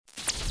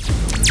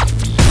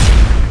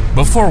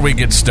Before we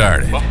get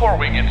started,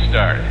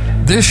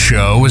 this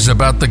show is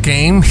about the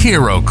game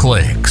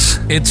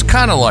HeroClix. It's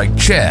kind of like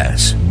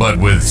chess, but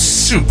with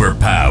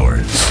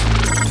superpowers.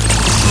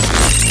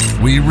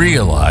 We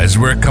realize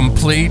we're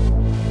complete,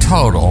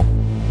 total,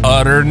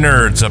 utter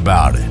nerds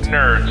about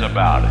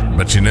it.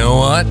 But you know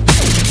what?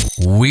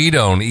 We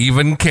don't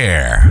even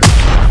care.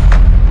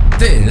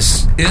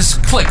 This is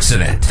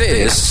Clixin' It.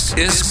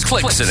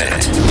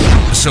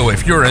 So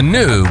if you're a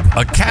noob,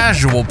 a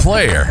casual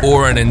player,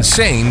 or an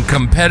insane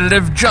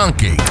competitive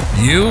junkie,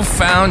 you've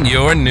found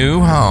your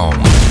new home.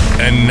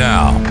 And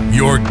now,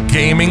 your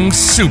gaming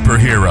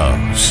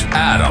superheroes,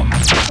 Adam,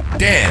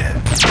 Dan,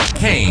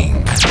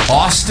 Kane,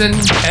 Austin,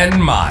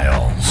 and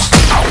Miles.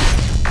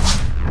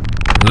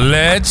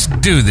 Let's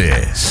do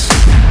this.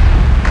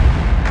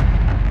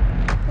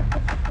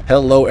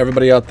 Hello,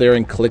 everybody out there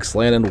in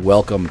Clixland, and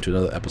welcome to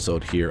another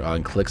episode here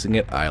on Clixing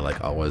It. I,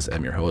 like always,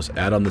 am your host,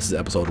 Adam. This is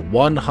episode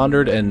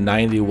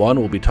 191.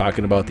 We'll be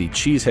talking about the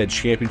Cheesehead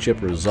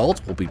Championship results.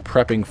 We'll be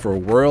prepping for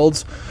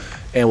Worlds,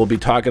 and we'll be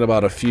talking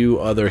about a few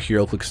other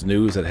HeroClix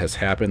news that has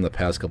happened the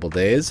past couple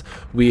days.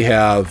 We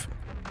have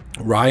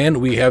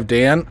Ryan, we have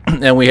Dan,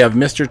 and we have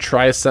Mr.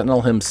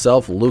 Tri-Sentinel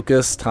himself,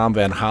 Lucas Tom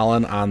Van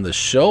Hollen, on the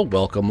show.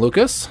 Welcome,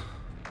 Lucas.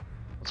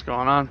 What's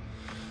going on?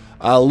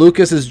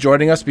 Lucas is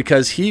joining us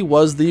because he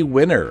was the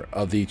winner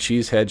of the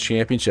Cheesehead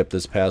Championship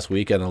this past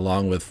weekend,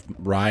 along with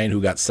Ryan,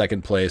 who got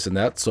second place in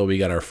that. So we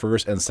got our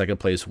first and second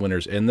place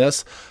winners in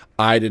this.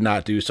 I did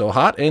not do so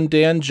hot, and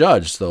Dan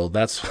judged. So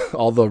that's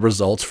all the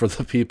results for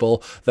the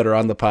people that are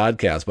on the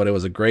podcast. But it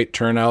was a great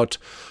turnout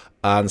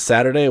on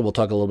Saturday. We'll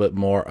talk a little bit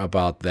more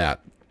about that.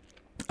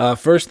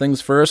 First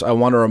things first, I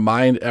want to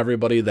remind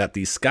everybody that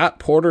the Scott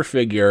Porter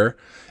figure,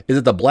 is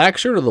it the black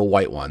shirt or the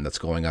white one that's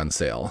going on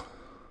sale?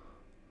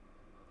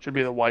 Should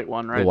be the white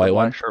one, right? The white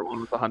one? Black shirt one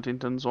with the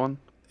Huntington's one.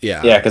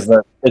 Yeah. Yeah, because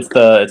it's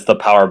the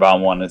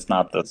Powerbound one. It's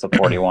not the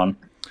supporty one.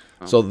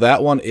 So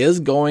that one is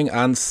going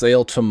on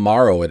sale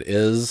tomorrow. It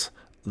is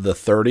the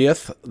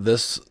 30th.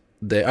 This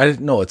day, I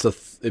didn't know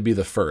it'd be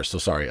the 1st. So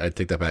sorry, I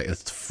take that back.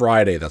 It's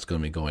Friday that's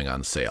going to be going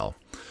on sale.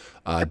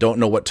 Don't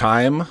know what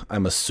time.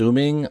 I'm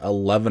assuming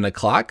 11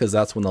 o'clock because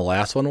that's when the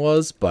last one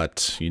was,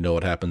 but you know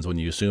what happens when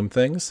you assume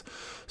things.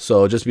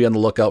 So just be on the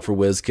lookout for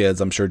WizKids.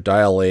 I'm sure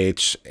Dial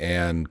H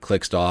and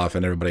Clicked Off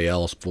and everybody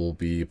else will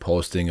be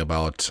posting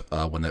about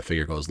when that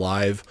figure goes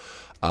live.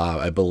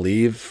 I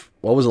believe,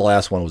 what was the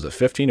last one? Was it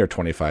 $15 or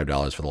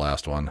 $25 for the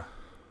last one?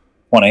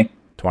 20?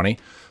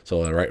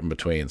 So right in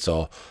between.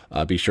 So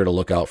be sure to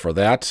look out for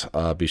that.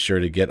 Be sure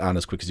to get on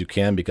as quick as you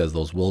can because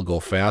those will go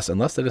fast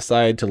unless they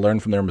decide to learn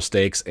from their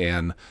mistakes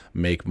and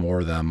make more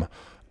of them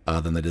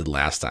than they did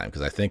last time.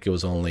 Because I think it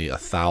was only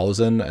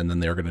 1,000 and then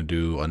they're going to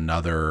do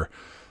another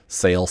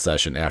sale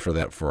session after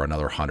that for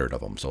another 100 of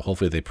them. So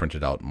hopefully they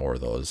printed out more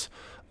of those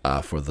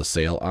for the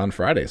sale on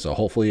Friday. So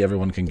hopefully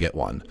everyone can get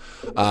one.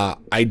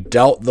 I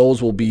doubt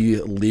those will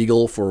be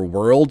legal for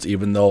Worlds,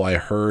 even though I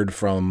heard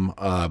from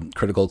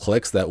Critical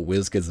Clicks that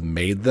WizKids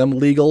made them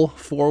legal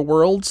for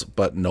Worlds,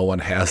 but no one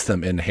has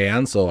them in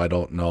hand, so I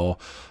don't know.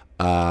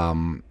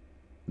 I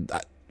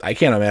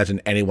can't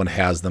imagine anyone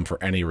has them for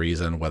any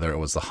reason, whether it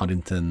was the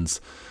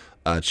Huntington's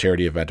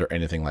charity event or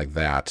anything like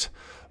that.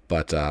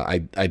 But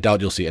I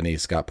doubt you'll see any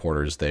Scott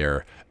Porters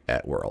there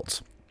at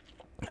Worlds.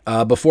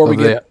 Before we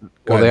get...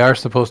 They are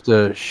supposed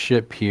to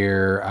ship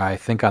here, I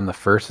think on the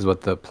 1st is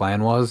what the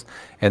plan was,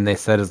 and they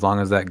said as long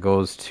as that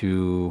goes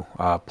to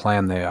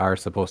plan, they are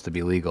supposed to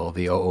be legal,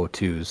 the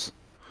 002s.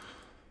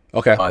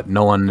 Okay. But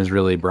no one has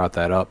really brought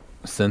that up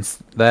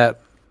since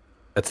that.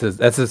 That's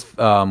his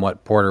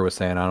what Porter was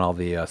saying on all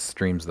the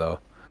streams, though.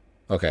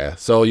 Okay,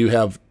 so you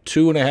have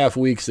 2.5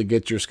 weeks to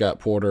get your Scott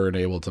Porter and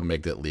able to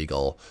make it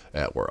legal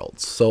at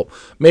Worlds. So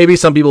maybe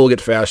some people will get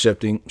fast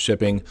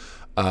shipping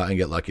and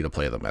get lucky to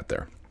play them at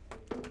there.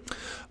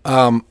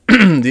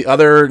 The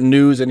other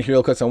news in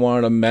HeroClix I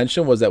wanted to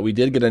mention was that we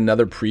did get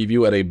another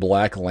preview at a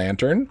Black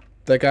Lantern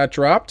that got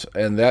dropped,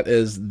 and that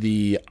is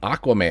the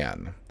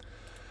Aquaman.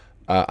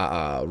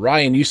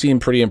 Ryan, you seem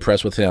pretty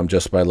impressed with him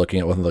just by looking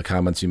at one of the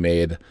comments you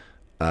made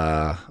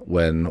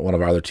when one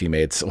of our other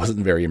teammates wasn't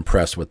very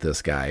impressed with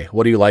this guy.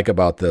 What do you like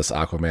about this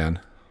Aquaman?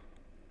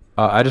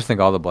 I just think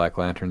all the Black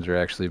Lanterns are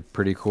actually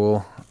pretty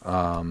cool.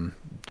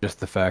 Just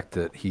the fact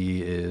that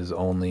he is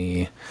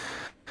only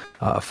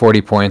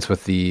 40 points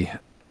with the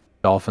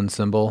dolphin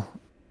symbol,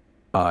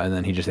 and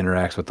then he just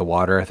interacts with the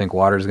water. I think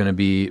water is going to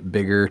be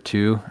bigger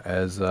too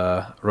as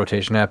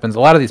rotation happens. A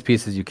lot of these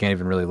pieces you can't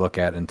even really look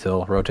at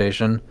until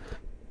rotation.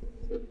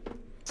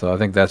 So I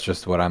think that's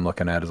just what I'm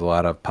looking at, is a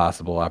lot of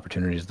possible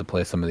opportunities to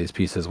play some of these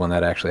pieces when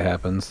that actually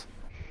happens.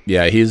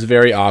 Yeah, he's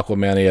very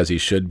Aquaman-y, as he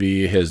should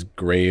be. His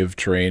grave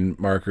terrain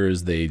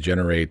markers, they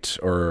generate,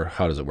 or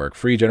how does it work?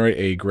 Free generate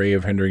a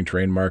grave hindering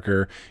terrain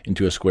marker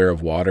into a square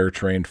of water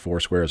terrain 4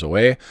 squares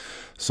away.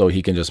 So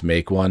he can just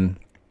make one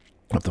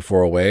up to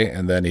 4 away.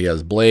 And then he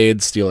has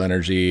blades, steal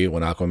energy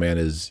when Aquaman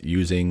is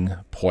using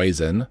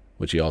poison,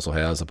 which he also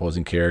has.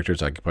 Opposing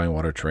characters occupying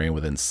water terrain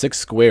within 6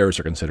 squares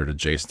are considered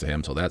adjacent to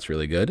him. So that's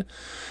really good.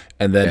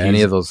 And then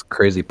any of those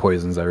crazy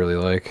poisons I really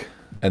like.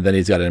 And then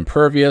he's got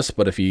Impervious,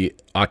 but if he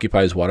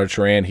occupies water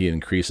terrain, he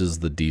increases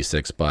the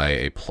d6 by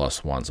a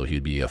 +1, so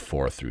he'd be a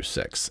 4 through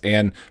 6.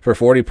 And for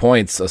 40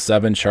 points, a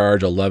 7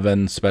 charge,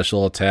 11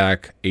 special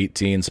attack,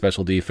 18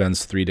 special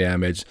defense, 3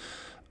 damage.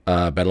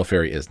 Battle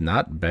Fairy is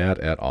not bad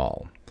at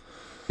all.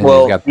 And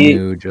Well, he's got the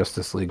new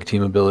Justice League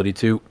team ability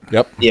too.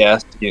 Yep. Yeah,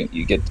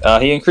 you get.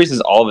 He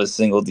increases all of his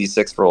single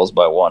d6 rolls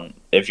by 1.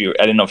 I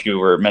didn't know if you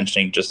were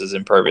mentioning just as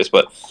Impervious,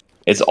 but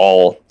it's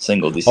all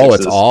single d6s. Oh,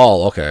 it's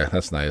all okay.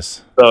 That's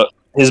nice. So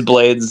his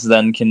blades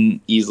then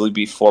can easily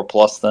be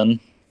 4+ then.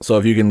 So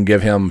if you can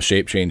give him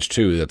shape change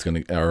too, that's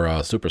gonna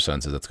or super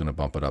senses, that's gonna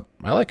bump it up.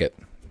 I like it.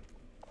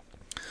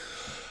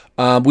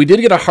 We did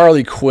get a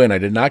Harley Quinn. I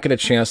did not get a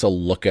chance to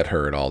look at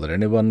her at all. Did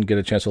anyone get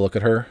a chance to look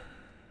at her?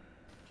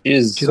 She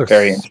looks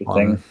very interesting.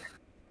 fun.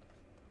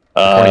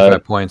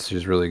 25 points.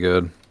 She's really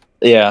good.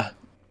 Yeah.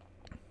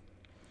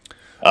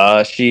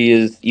 She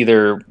is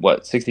either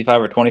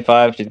 65 or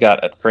 25. She's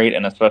got a trait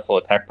and a special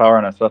attack power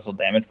and a special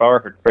damage power.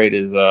 Her trait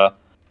is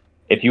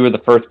if you were the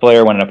first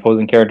player when an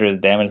opposing character is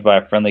damaged by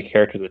a friendly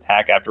character's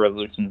attack after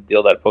resolutions,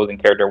 deal that opposing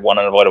character 1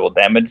 unavoidable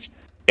damage.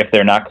 If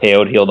they're not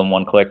KO'd, heal them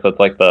 1 click. So it's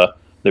like the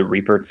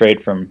Reaper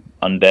trait from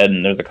Undead,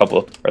 and there's a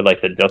couple, or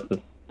like the Justice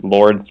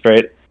Lord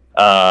trait.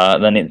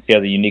 Then she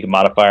has a unique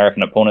modifier. If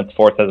an opponent's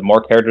force has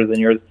more characters than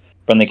yours,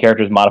 friendly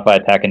characters modify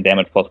attack and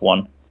damage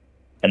 +1.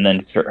 And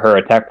then her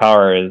attack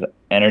power is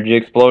Energy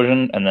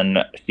Explosion, and then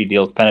she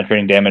deals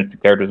penetrating damage to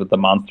characters with the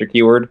monster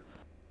keyword,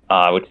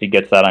 which she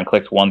gets that on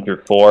clicks 1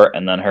 through 4.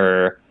 And then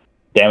her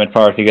damage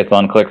power she gets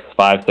on clicks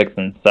 5, 6,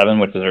 and 7,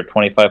 which is her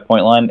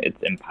 25-point line.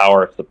 It's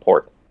Empower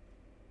Support.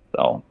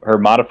 So her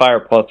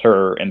modifier plus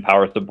her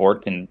Empower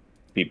Support can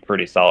be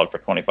pretty solid for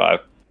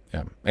 25.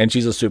 Yeah, and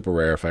she's a super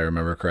rare if I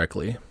remember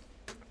correctly.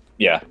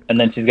 Yeah, and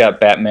then she's got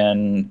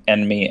Batman,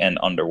 Enemy, and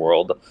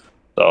Underworld.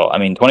 So, I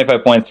mean,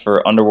 25 points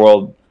for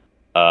Underworld,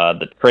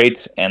 the trait,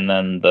 and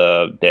then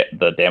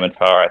the damage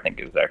power, I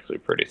think, is actually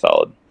pretty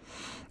solid.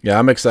 Yeah,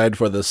 I'm excited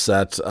for this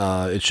set.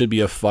 It should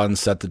be a fun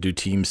set to do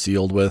team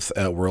sealed with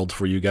at World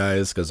for you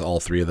guys, because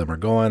all 3 of them are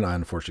going. I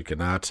unfortunately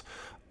cannot.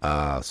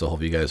 So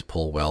hope you guys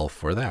pull well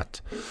for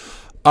that.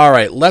 All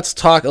right, let's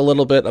talk a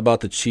little bit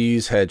about the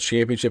Cheesehead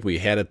Championship. We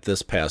had it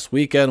this past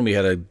weekend. We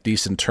had a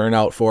decent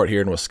turnout for it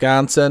here in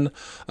Wisconsin.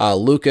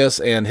 Lucas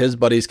and his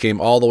buddies came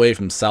all the way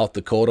from South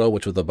Dakota,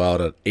 which was about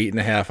an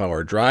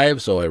 8.5-hour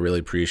drive, so I really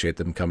appreciate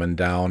them coming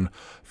down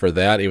for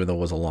that, even though it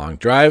was a long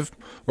drive.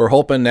 We're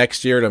hoping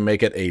next year to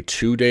make it a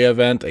 2-day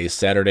event, a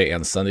Saturday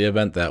and Sunday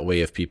event. That way,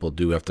 if people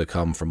do have to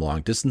come from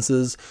long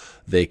distances,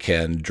 they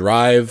can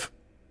drive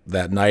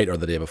that night or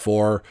the day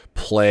before,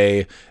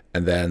 play,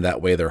 and then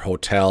that way their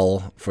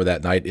hotel for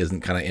that night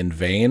isn't kind of in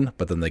vain,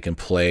 but then they can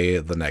play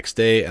the next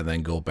day and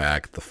then go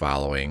back the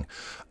following.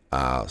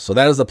 So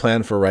that is the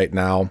plan for right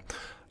now.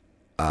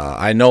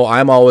 I know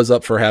I'm always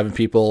up for having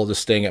people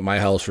just staying at my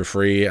house for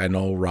free. I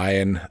know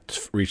Ryan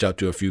reached out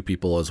to a few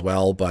people as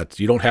well, but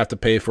you don't have to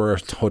pay for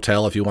a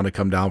hotel if you want to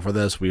come down for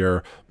this. We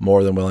are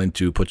more than willing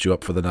to put you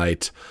up for the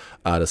night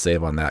to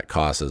save on that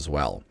cost as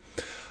well.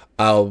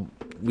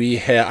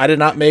 I did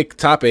not make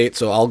top 8,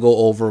 so I'll go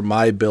over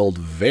my build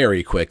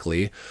very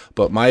quickly.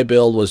 But my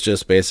build was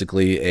just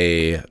basically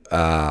in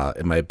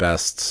my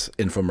best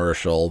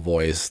infomercial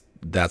voice,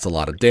 that's a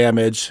lot of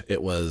damage.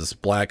 It was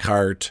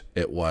Blackheart,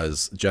 it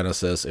was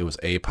Genesis, it was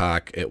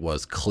Apoc, it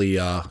was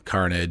Clea,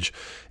 Carnage,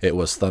 it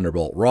was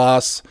Thunderbolt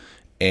Ross,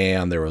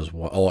 and it was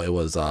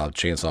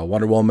Chainsaw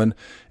Wonder Woman.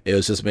 It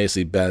was just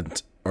basically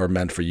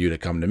meant for you to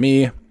come to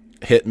me,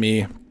 hit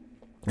me,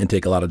 and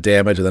take a lot of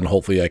damage, and then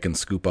hopefully I can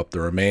scoop up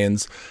the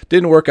remains.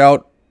 Didn't work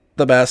out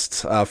the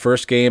best.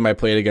 First game I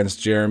played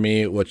against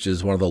Jeremy, which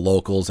is one of the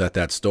locals at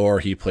that store.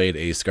 He played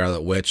a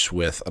Scarlet Witch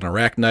with an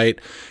Arachnite,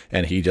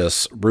 and he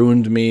just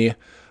ruined me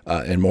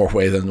in more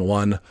ways than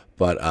one.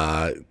 But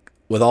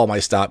with all my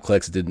stop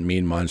clicks, it didn't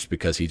mean much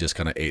because he just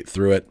kind of ate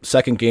through it.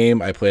 Second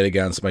game I played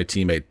against my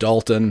teammate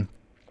Dalton.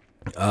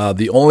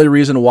 The only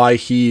reason why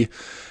he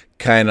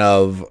kind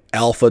of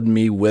alphaed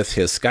me with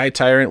his Sky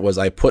Tyrant was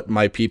I put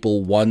my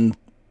people 1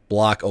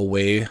 block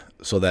away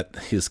so that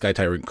his Sky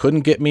Tyrant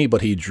couldn't get me,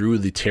 but he drew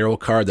the tarot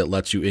card that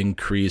lets you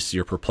increase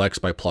your perplex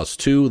by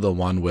 +2, the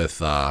one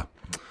with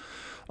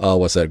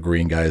what's that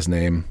green guy's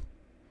name?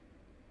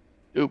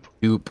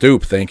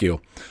 Dupe, thank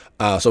you.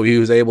 So he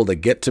was able to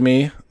get to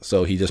me,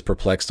 so he just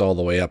perplexed all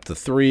the way up to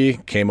 3,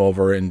 came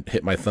over and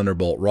hit my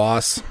Thunderbolt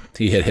Ross.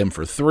 He hit him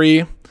for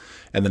 3,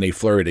 and then he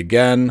flurried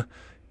again,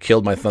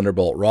 killed my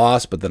Thunderbolt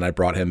Ross, but then I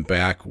brought him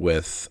back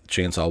with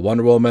Chainsaw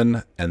Wonder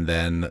Woman, and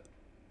then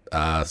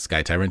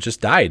Sky Tyrant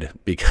just died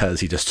because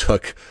he just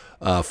took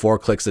 4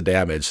 clicks of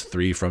damage,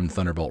 3 from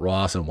Thunderbolt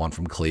Ross and 1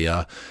 from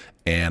Clea,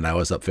 and I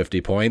was up 50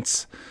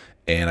 points,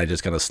 and I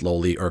just kind of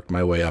slowly irked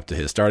my way up to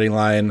his starting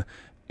line,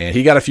 and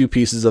he got a few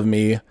pieces of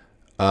me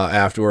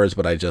afterwards,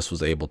 but I just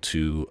was able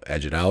to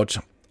edge it out.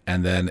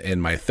 And then in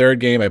my third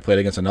game, I played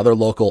against another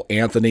local,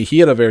 Anthony. He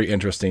had a very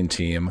interesting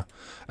team.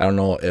 I don't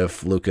know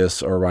if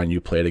Lucas or Ryan, you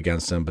played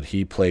against him, but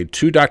he played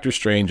 2 Doctor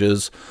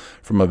Stranges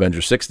from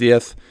Avengers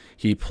 60th.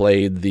 He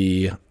played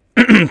the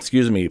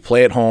excuse me,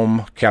 Play at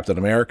Home Captain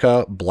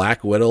America,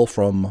 Black Widow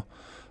from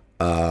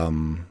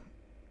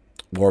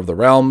War of the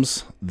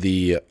Realms,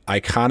 the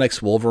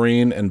Iconics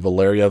Wolverine and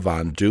Valeria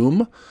Von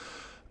Doom.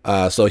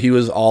 So he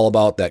was all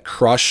about that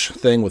crush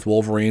thing with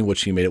Wolverine,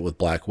 which he made it with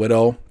Black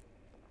Widow.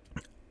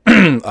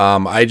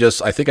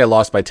 I think I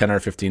lost by 10 or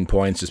 15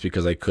 points just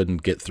because I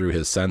couldn't get through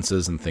his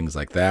senses and things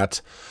like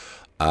that.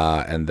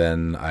 And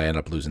then I ended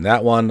up losing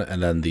that one.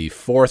 And then the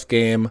fourth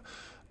game,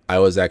 I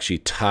was actually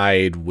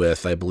tied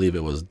with, I believe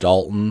it was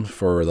Dalton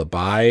for the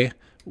bye.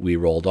 We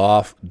rolled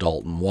off.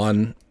 Dalton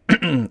won.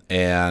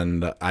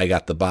 And I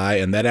got the bye,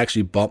 and that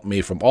actually bumped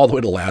me from all the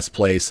way to last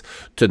place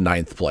to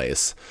 9th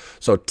place.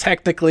 So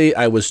technically,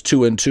 I was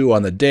 2-2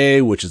 on the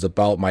day, which is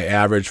about my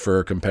average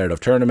for competitive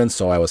tournaments.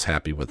 So I was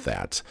happy with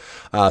that.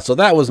 So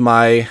that was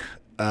my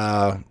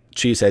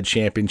Cheesehead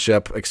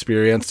Championship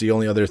experience. The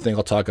only other thing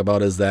I'll talk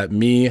about is that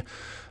me.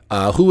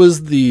 Who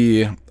was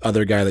the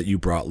other guy that you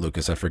brought,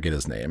 Lucas? I forget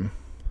his name.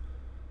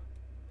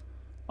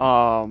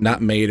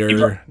 Not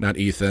Mater, not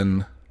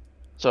Ethan.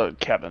 So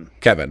Kevin.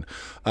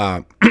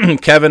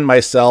 Kevin,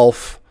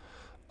 myself,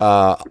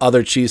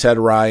 other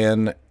Cheesehead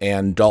Ryan,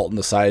 and Dalton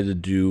decided to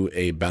do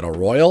a battle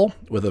royal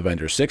with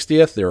Avengers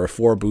 60th. There are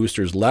 4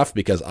 boosters left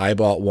because I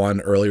bought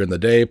one earlier in the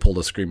day, pulled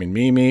a Screaming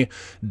Mimi.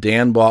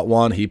 Dan bought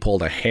one, he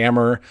pulled a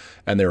Hammer,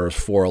 and there were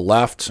 4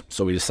 left.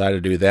 So we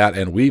decided to do that,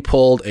 and we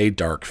pulled a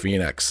Dark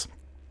Phoenix.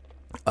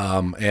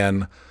 I'm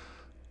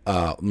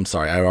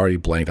sorry, I already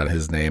blanked on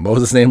his name. What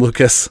was his name,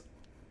 Lucas?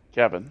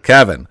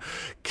 Kevin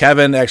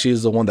actually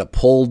is the one that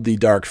pulled the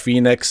Dark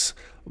Phoenix,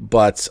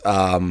 but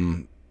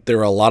there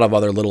were a lot of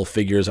other little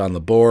figures on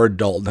the board.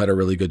 Dalton had a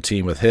really good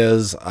team with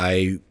his.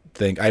 I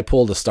think I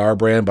pulled a Star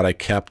Brand, but I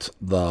kept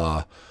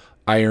the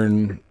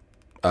the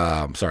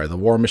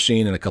War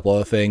Machine and a couple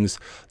other things.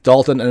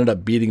 Dalton ended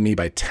up beating me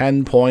by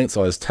 10 points,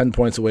 so I was 10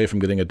 points away from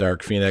getting a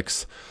Dark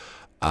Phoenix.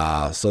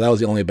 So that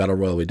was the only battle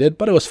royal we did,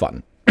 but it was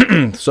fun.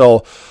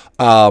 So,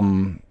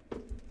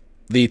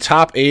 the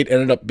top 8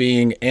 ended up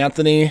being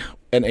Anthony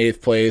in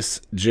 8th place,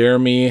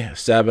 Jeremy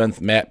 7th,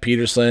 Matt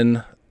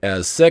Peterson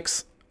as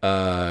 6th,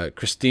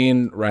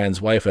 Christine,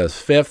 Ryan's wife, as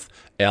 5th,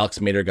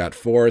 Alex Mater got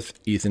 4th,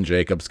 Ethan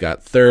Jacobs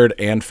got 3rd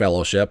and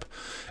Fellowship,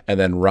 and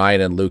then Ryan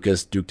and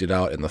Lucas duked it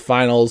out in the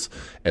finals,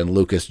 and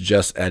Lucas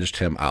just edged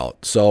him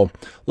out. So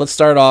let's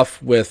start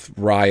off with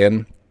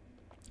Ryan.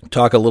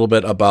 Talk a little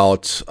bit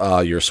about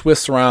your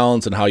Swiss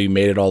rounds and how you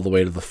made it all the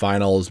way to the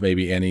finals,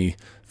 maybe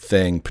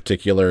anything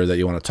particular that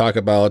you want to talk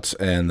about,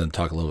 and then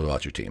talk a little bit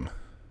about your team.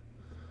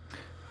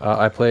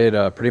 I played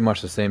pretty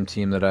much the same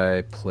team that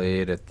I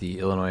played at the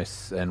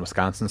Illinois and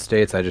Wisconsin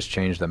states. I just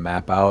changed the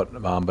map out,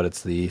 but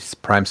it's the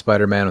Prime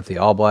Spider-Man with the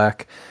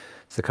all-black,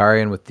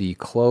 Sicarian with the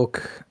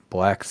cloak,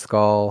 Black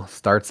Skull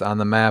starts on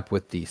the map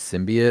with the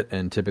symbiote,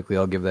 and typically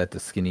I'll give that to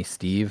Skinny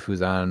Steve,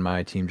 who's on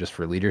my team just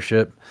for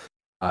leadership.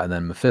 And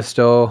then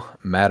Mephisto,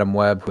 Madam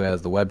Web, who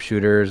has the web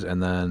shooters,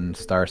 and then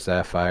Star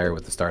Sapphire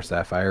with the Star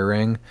Sapphire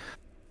ring.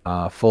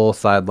 Full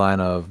sideline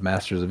of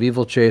Masters of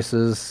Evil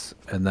chases,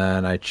 and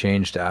then I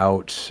changed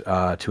out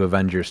to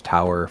Avengers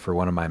Tower for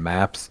one of my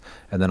maps,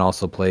 and then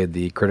also played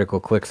the Critical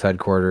Clicks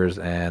headquarters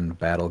and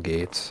Battle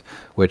Gates,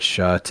 which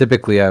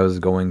typically I was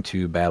going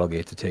to Battle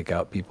Gate to take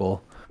out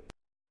people.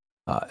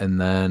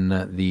 And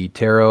then the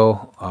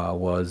Tarot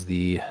was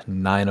the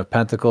 9 of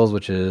Pentacles,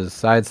 which is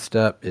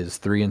sidestep, is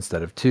 3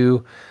 instead of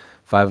 2.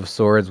 5 of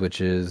Swords, which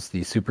is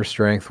the super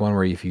strength one,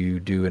 where if you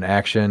do an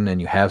action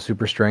and you have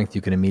super strength,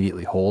 you can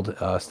immediately hold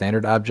a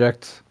standard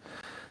object.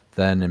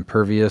 Then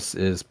Impervious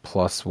is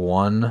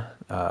 +1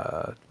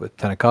 with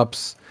 10 of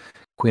Cups.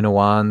 Queen of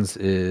Wands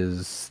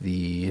is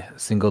the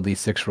single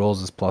D6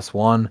 rolls is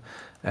 +1.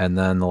 And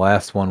then the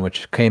last one,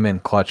 which came in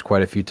clutch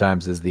quite a few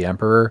times, is the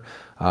Emperor,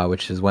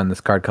 which is when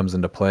this card comes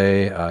into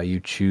play, you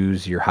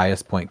choose your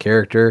highest point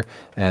character,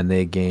 and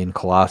they gain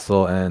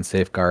Colossal and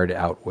Safeguard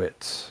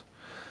Outwit.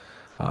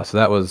 So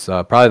that was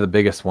probably the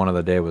biggest one of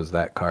the day, was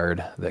that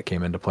card that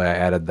came into play. I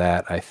added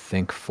that, I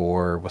think,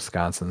 for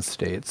Wisconsin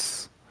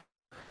states.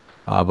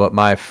 But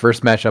my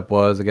first matchup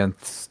was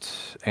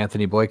against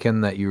Anthony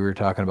Boykin, that you were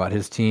talking about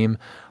his team.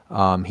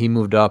 He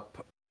moved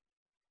up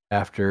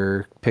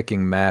after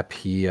picking map.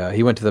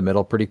 He went to the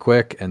middle pretty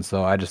quick, and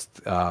so I just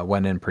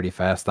went in pretty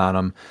fast on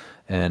him,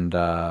 and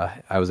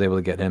I was able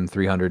to get him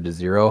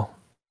 300-0.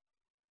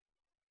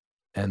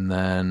 And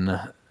then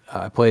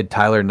I played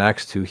Tyler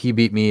next, who he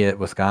beat me at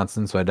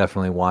Wisconsin, so I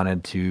definitely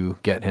wanted to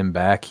get him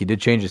back. He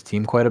did change his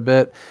team quite a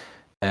bit,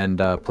 and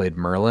played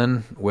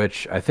Merlin,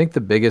 which I think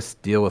the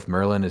biggest deal with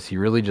Merlin is he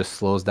really just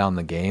slows down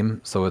the game,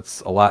 so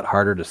it's a lot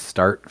harder to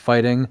start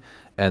fighting,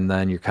 and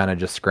then you're kind of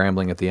just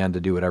scrambling at the end to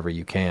do whatever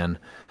you can.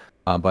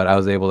 But I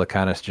was able to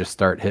kind of just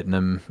start hitting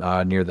him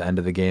near the end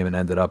of the game and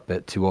ended up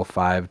at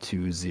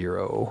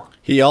 205-0.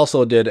 He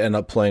also did end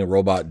up playing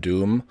Robot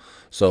Doom,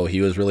 so he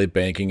was really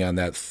banking on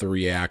that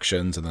 3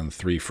 actions and then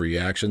 3 free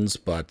actions.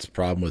 But the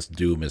problem with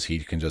Doom is he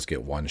can just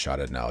get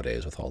one-shotted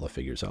nowadays with all the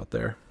figures out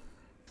there.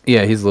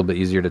 Yeah, he's a little bit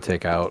easier to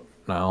take out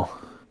now.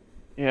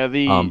 Yeah,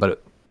 the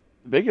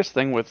biggest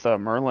thing with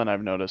Merlin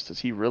I've noticed is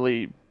he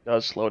really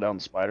does slow down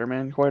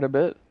Spider-Man quite a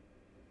bit.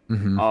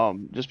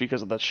 just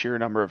because of the sheer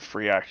number of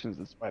free actions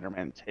that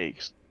Spider-Man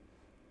takes.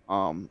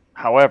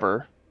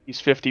 However, he's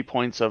 50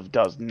 points of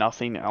does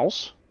nothing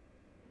else,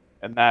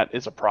 and that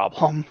is a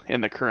problem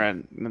in the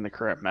current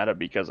meta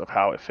because of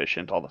how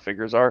efficient all the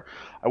figures are.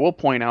 I will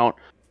point out,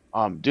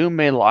 Doom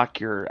may lock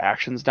your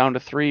actions down to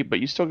 3, but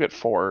you still get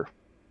 4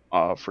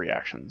 free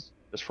actions,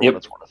 just for what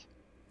it's worth.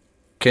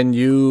 Can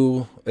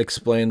you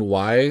explain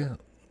why?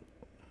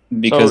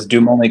 Because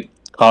Doom only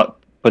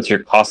puts your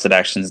costed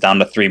actions down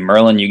to 3.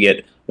 Merlin, you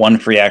get 1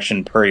 free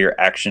action per your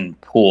action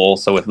pool.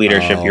 So with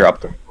leadership, you're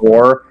up to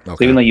 4. Okay.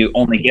 So even though you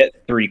only get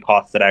 3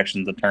 costed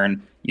actions a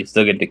turn, you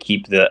still get to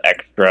keep the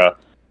extra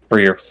for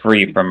your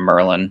free from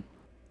Merlin.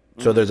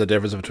 So there's a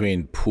difference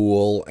between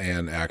pool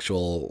and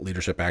actual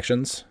leadership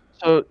actions?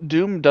 So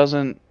Doom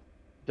doesn't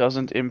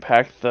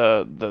impact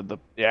the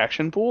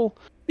action pool.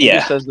 It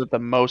just says that the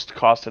most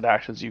costed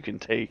actions you can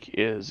take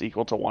is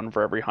equal to 1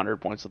 for every 100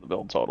 points of the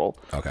build total.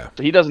 Okay.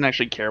 So he doesn't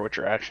actually care what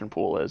your action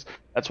pool is.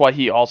 That's why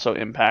he also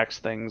impacts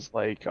things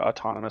like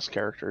autonomous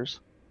characters.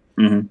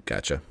 Mm-hmm.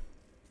 Gotcha.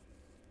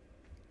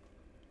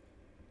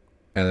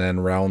 And then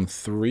round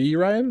 3,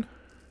 Ryan?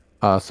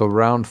 So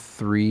round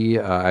 3,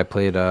 I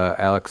played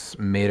Alex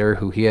Mater,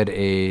 who he had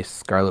a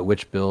Scarlet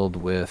Witch build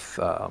with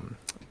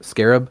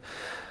Scarab.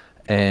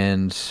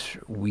 And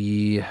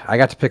I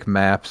got to pick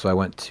map, so I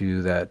went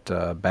to that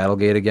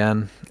Battlegate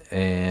again,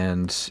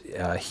 and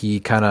he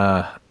kind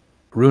of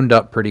ruined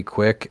up pretty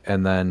quick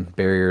and then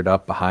barriered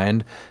up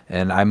behind,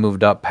 and I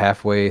moved up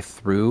halfway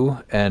through,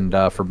 and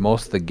for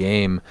most of the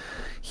game,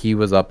 he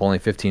was up only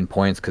 15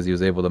 points because he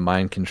was able to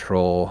mind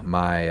control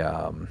my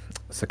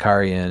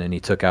Sicarian, and he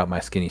took out my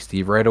Skinny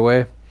Steve right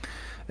away.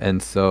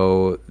 And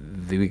so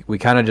we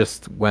kind of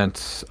just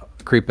went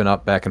creeping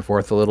up back and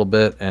forth a little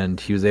bit,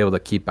 and he was able to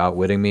keep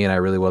outwitting me, and I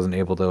really wasn't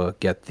able to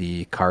get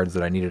the cards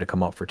that I needed to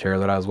come up for Terror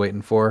that I was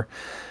waiting for.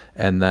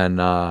 And then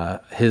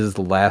his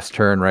last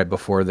turn right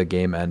before the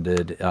game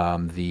ended,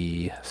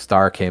 the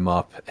star came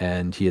up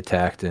and he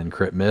attacked and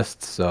crit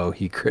missed, so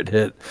he crit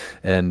hit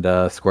and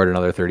scored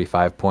another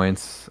 35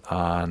 points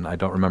on, I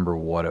don't remember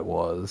what it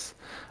was.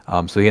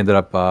 So he ended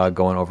up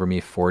going over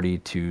me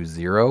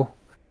 40-0.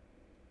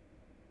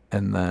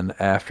 And then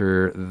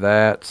after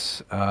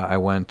that, I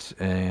went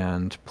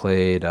and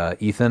played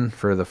Ethan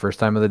for the first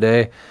time of the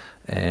day,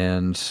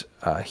 and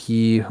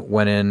he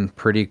went in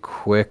pretty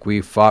quick. We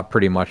fought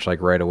pretty much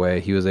like right away.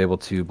 He was able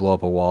to blow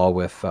up a wall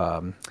with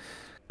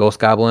Ghost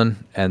Goblin,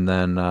 and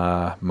then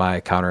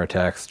my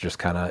counterattacks just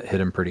kind of hit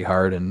him pretty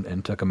hard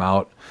and took him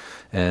out.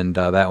 And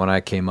that one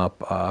I came up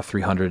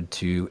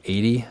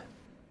 300-80.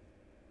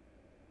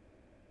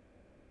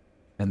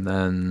 And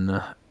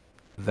then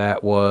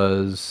that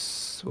was...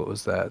 What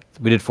was that?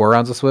 We did 4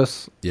 rounds of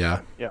Swiss?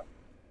 Yeah.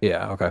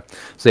 Okay.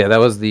 So yeah,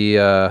 that was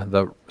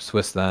the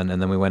Swiss then,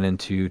 and then we went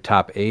into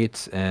top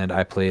 8, and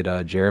I played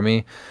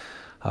Jeremy.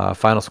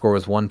 Final score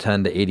was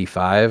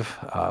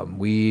 110-85.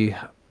 We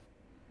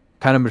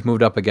kind of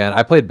moved up again.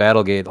 I played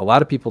Battlegate. A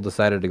lot of people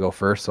decided to go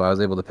first, so I was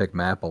able to pick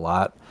map a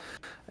lot,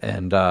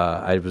 and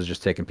I was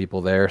just taking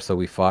people there. So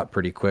we fought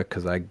pretty quick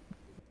because I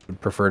would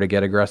prefer to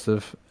get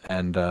aggressive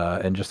and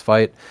just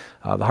fight.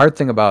 The hard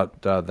thing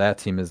about that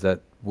team is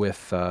that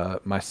with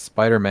my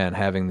Spider-Man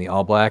having the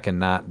all black and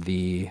not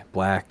the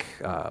black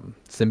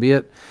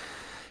symbiote,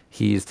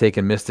 he's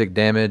taken mystic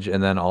damage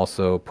and then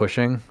also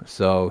pushing.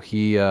 So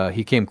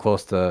he came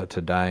close to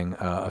dying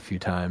a few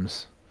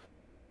times.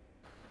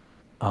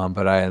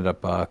 But I ended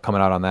up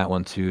coming out on that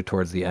one too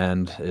towards the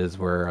end, is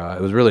where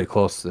it was really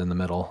close in the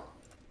middle.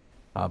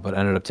 But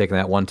ended up taking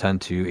that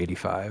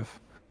 110-85.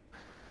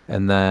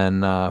 And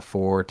then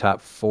for top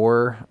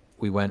 4,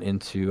 we went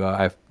into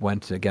I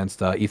went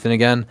against Ethan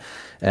again,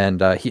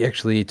 and he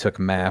actually took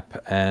map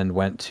and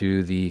went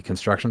to the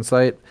construction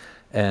site,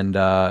 and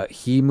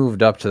he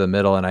moved up to the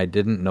middle, and I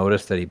didn't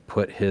notice that he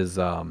put his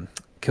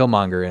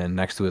Killmonger in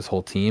next to his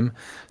whole team.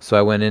 So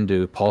I went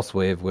into Pulse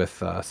Wave with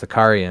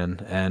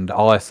Sicarian, and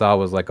all I saw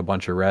was like a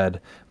bunch of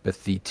red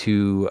with the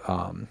 2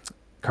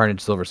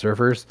 Carnage Silver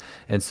Surfers,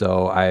 and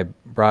so I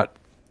brought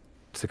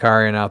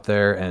Sicarian out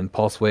there and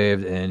pulse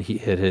waved, and he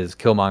hit his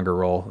Killmonger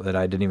roll that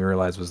I didn't even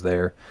realize was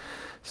there.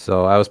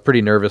 So I was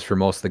pretty nervous for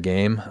most of the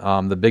game.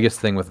 The biggest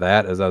thing with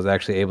that is I was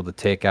actually able to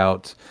take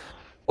out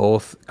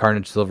both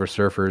Carnage Silver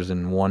Surfers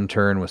in one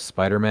turn with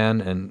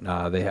Spider-Man, and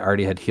they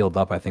already had healed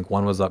up. I think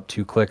one was up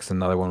 2 clicks and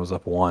the other one was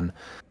up 1.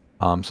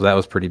 So that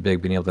was pretty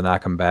big, being able to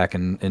knock him back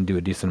and do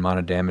a decent amount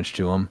of damage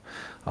to him.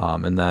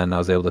 And then I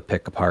was able to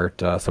pick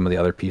apart some of the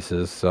other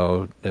pieces.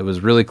 So it was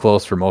really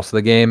close for most of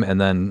the game.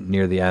 And then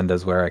near the end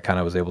is where I kind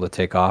of was able to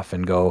take off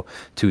and go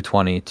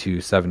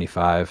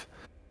 220-75.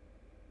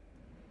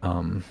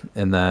 And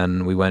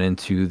then we went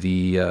into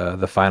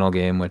the final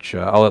game, which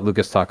I'll let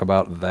Lucas talk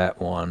about that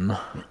one.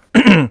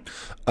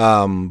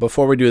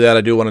 Before we do that,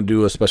 I do want to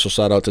do a special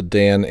shout out to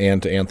Dan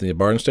and to Anthony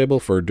Barnstable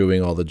for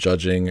doing all the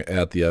judging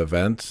at the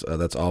event.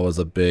 That's always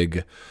a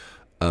big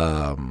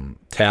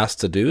task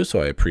to do,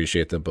 so I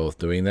appreciate them both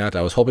doing that.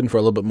 I was hoping for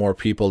a little bit more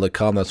people to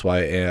come. That's why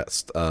I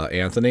asked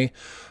Anthony,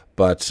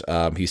 but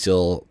he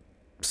still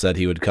said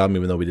he would come,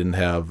 even though we didn't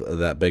have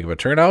that big of a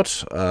turnout.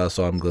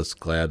 So I'm just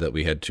glad that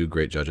we had 2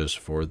 great judges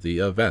for the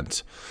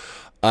event.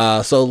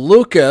 So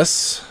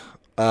Lucas,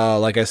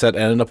 like I said,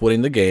 ended up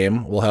winning the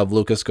game. We'll have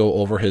Lucas go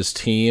over his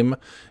team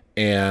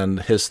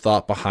and his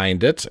thought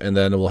behind it, and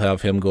then we'll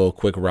have him go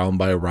quick round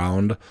by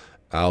round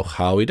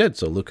how he did.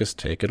 So Lucas,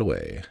 take it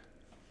away.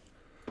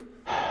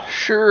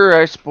 Sure,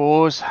 I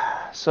suppose.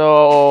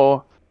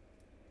 So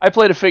I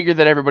played a figure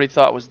that everybody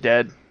thought was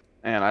dead,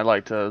 and I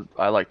like to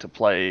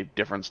play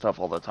different stuff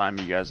all the time.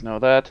 You guys know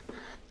that.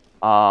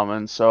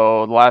 And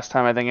so the last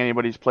time I think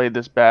anybody's played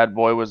this bad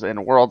boy was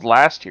in World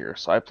last year.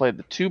 So I played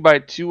the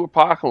 2x2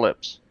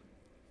 Apocalypse.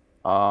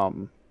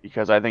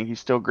 Because I think he's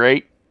still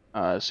great.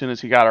 As soon as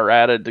he got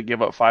errated to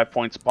give up 5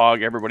 points of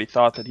Pog, everybody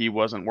thought that he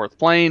wasn't worth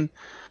playing.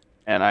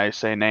 And I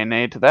say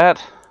nay to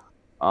that.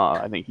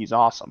 I think he's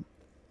awesome.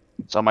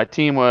 So my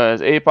team was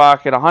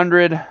Apoc at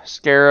 100,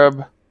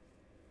 Scarab,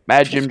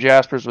 Mad Jim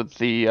Jaspers with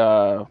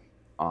the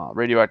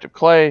Radioactive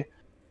Clay,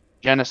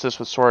 Genesis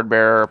with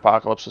Swordbearer,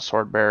 Apocalypse with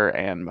Swordbearer,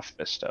 and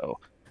Mephisto.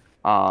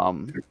 So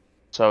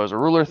it was a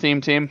ruler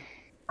theme team,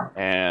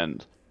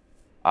 and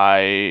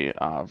I,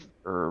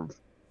 for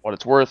what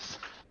it's worth,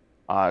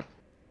 I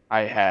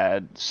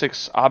had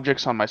 6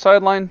 objects on my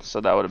sideline,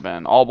 so that would have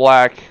been All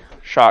Black,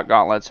 Shock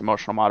Gauntlets,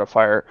 Emotional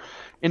Modifier,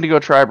 Indigo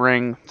Tribe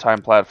Ring,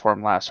 Time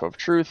Platform, Lasso of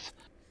Truth.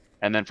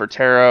 And then for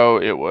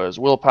Tarot, it was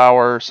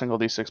Willpower, single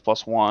D6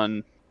 plus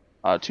 1,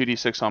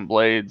 2d6 on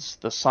Blades,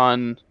 the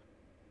Sun,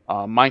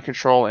 Mind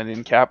Control, and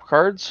In-Cap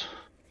cards.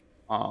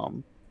 Yeah,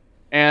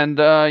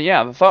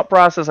 the thought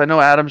process, I know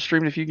Adam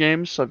streamed a few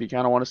games, so if you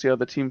kind of want to see how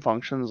the team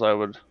functions, I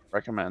would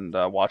recommend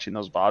watching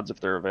those VODs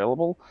if they're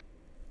available.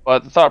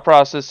 But the thought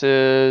process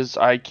is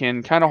I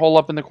can kind of hole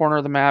up in the corner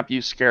of the map,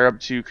 use Scarab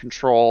to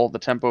control the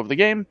tempo of the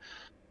game,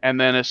 and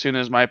then as soon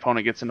as my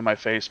opponent gets into my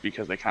face,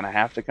 because they kind of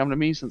have to come to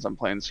me since I'm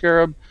playing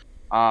Scarab,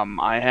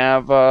 I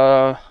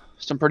have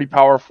some pretty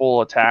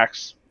powerful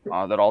attacks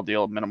that all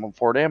deal minimum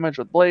 4 damage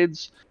with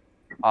Blades.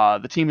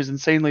 The team is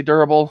insanely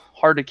durable,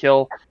 hard to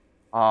kill,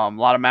 a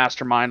lot of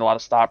Mastermind, a lot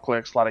of stop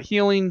clicks, a lot of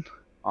healing,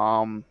 a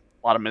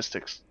lot of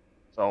Mystics.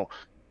 So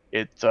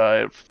it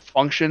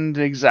functioned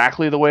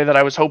exactly the way that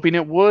I was hoping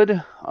it would,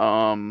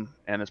 and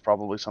it's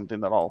probably something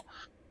that I'll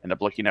end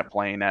up looking at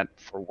playing at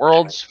for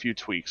Worlds. A few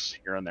tweaks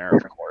here and there,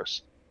 of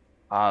course.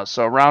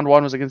 So round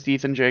 1 was against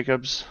Ethan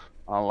Jacobs.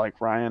 Like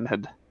Ryan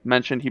had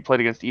mentioned, he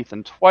played against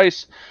Ethan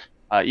twice.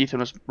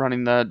 Ethan was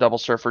running the Double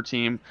Surfer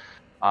team.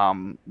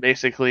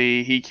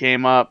 Basically, he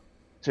came up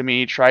to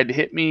me, tried to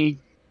hit me,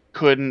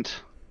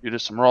 couldn't due to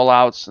some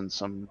rollouts and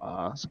some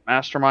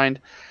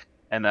Mastermind.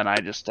 And then I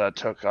just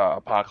took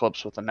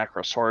Apocalypse with a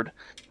Necro Sword,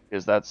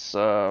 because that's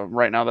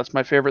right now that's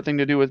my favorite thing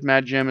to do with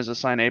Mad Jim is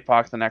assign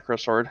Apoc the Necro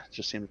Sword. It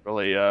just seems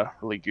really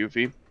really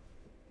goofy.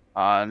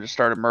 And just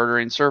started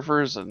murdering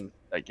surfers, and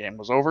that game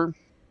was over.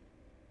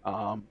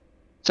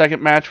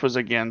 Second match was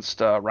against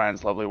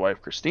Ryan's lovely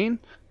wife Christine.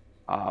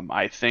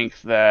 I think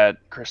that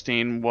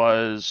Christine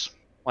was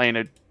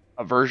playing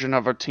a version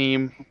of a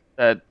team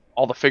that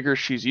all the figures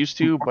she's used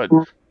to, but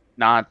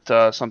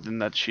not something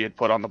that she had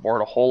put on the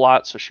board a whole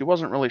lot, so she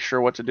wasn't really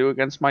sure what to do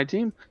against my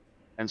team.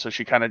 And so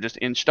she kind of just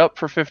inched up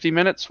for 50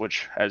 minutes,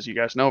 which, as you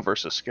guys know,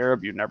 versus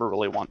Scarab, you never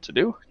really want to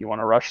do. You want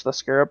to rush the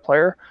Scarab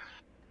player.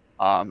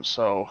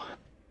 So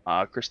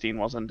Christine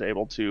wasn't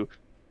able to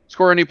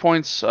score any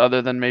points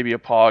other than maybe a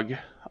Pog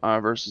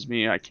versus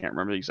me. I can't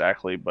remember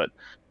exactly, but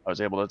I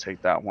was able to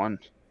take that one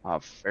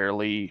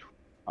fairly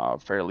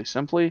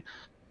simply.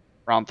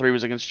 Round 3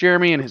 was against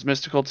Jeremy and his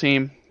mystical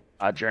team.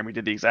 Jeremy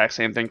did the exact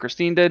same thing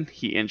Christine did.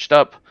 He inched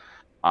up.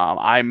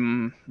 I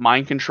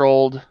mind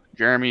controlled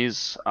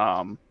Jeremy's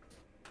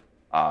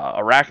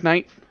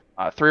Arachnite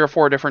 3 or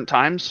 4 different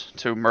times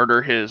to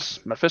murder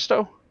his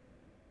Mephisto,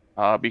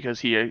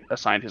 because he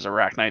assigned his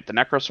Arachnite the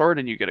Necro Sword,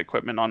 and you get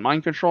equipment on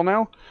mind control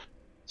now.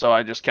 So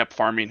I just kept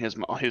farming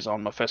his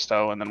own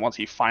Mephisto, and then once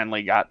he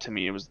finally got to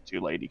me, it was too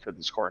late. He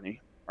couldn't score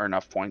any or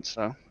enough points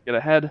to get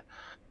ahead.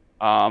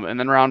 And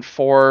then round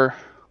 4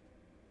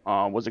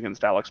 was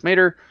against Alex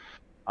Mater,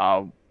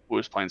 who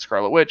was playing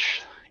Scarlet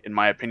Witch. In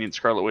my opinion,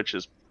 Scarlet Witch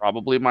is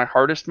probably my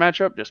hardest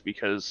matchup, just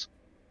because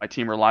my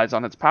team relies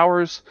on its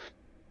powers.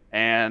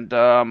 And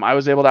I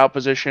was able to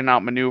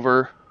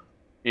outmaneuver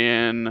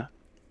in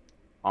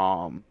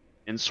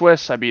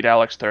Swiss. I beat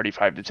Alex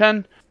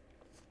 35-10.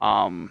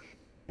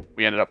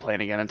 We ended up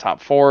playing again in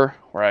top 4,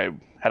 where I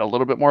had a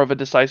little bit more of a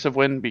decisive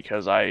win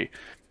because I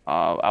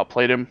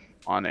outplayed him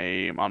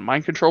on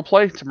mind control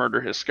play to murder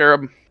his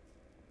Scarab.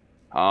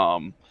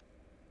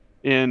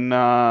 In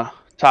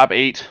top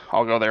 8,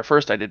 I'll go there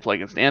first. I did play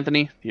against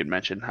Anthony. He had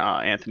mentioned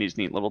Anthony's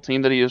neat little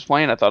team that he was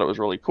playing. I thought it was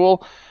really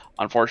cool.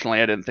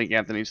 Unfortunately, I didn't think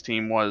Anthony's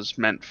team was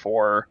meant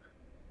for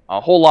a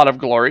whole lot of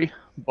glory,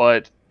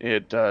 but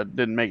it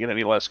didn't make it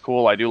any less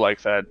cool. I do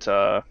like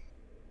that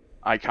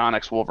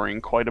Iconics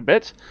Wolverine quite a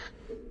bit,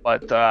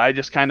 but I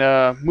just kind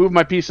of moved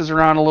my pieces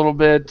around a little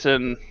bit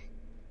and,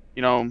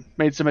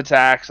 made some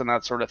attacks and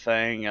that sort of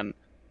thing, and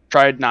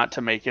tried not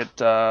to make it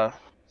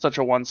such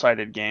a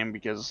one-sided game,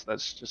 because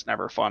that's just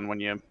never fun when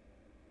you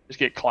just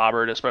get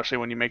clobbered, especially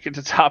when you make it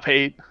to top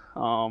 8.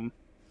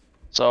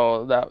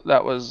 So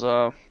that was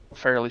a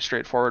fairly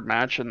straightforward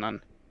match, and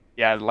then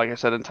yeah, like I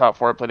said, in top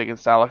 4 I played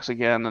against Alex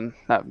again, and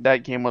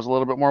that game was a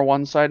little bit more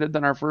one-sided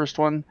than our first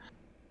one.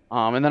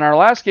 And then our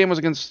last game was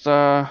against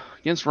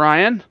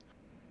Ryan,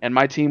 and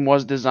my team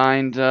was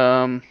designed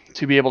to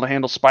be able to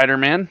handle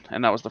Spider-Man,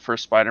 and that was the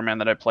first Spider-Man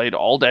that I played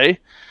all day.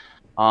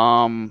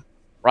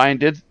 Ryan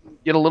did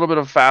get a little bit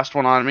of a fast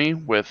one on me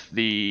with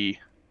the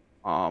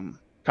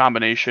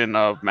combination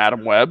of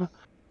Madam Web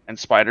and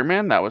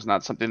Spider-Man. That was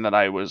not something that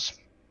I was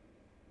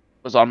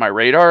on my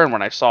radar, and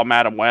when I saw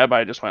Madam Web,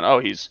 I just went, oh,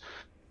 he's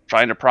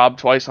trying to prob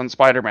twice on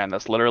Spider-Man.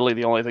 That's literally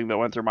the only thing that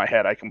went through my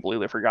head. I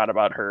completely forgot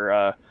about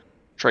her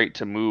trait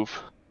to move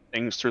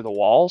things through the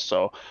wall.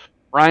 So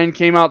Ryan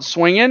came out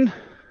swinging,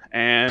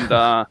 and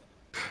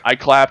I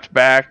clapped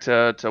back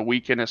to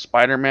weaken his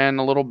Spider-Man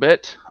a little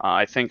bit.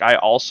 I think I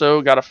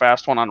also got a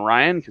fast one on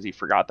Ryan because he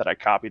forgot that I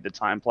copied the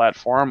time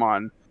platform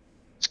on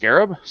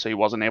Scarab, so he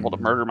wasn't able to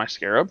murder my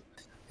Scarab.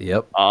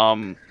 Yep.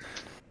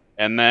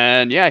 And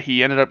then, yeah,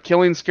 he ended up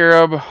killing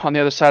Scarab on the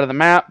other side of the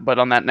map, but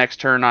on that next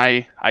turn,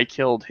 I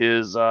killed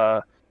his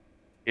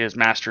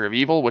Master of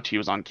Evil, which he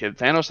was on Kid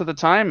Thanos at the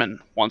time, and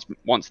once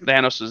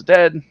Thanos is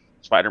dead,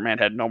 Spider-Man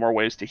had no more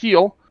ways to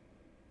heal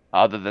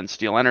other than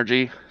steal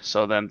energy.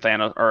 So then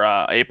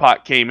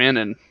Apoc came in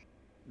and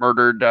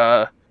murdered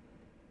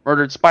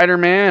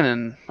Spider-Man,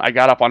 and I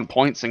got up on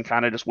points and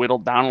kind of just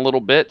whittled down a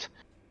little bit.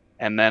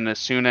 And then as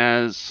soon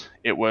as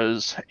it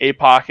was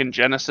Apoc and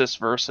Genesis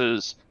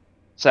versus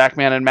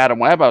Sackman and Madam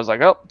Web, I was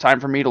like, oh, time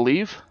for me to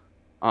leave.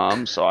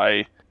 So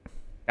I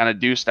kind of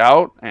deuced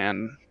out,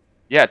 and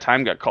yeah,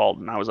 time got called,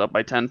 and I was up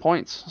by 10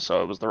 points.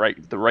 So it was the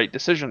right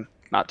decision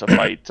not to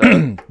fight.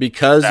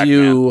 Because Sackman.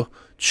 you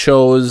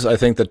chose, I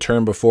think, the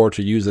turn before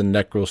to use a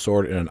Necro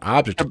Sword in an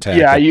object attack.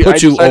 Yeah, I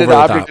put you decided over the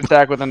object top.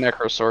 attack with a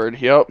Necro Sword.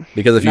 Yep.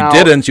 Because if you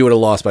didn't, you would have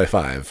lost by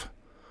 5.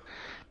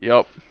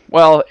 Yep.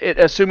 Well,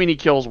 assuming he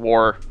kills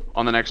War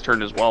on the next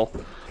turn as well.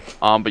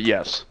 But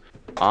yes.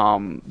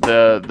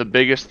 The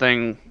biggest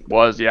thing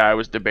was, yeah, I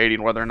was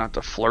debating whether or not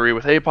to flurry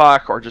with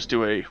Apoc or just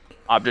do a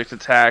object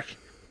attack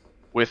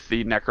with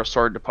the Necro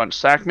Sword to punch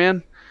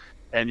Sackman.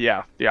 And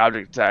yeah, the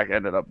object attack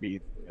ended up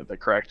being the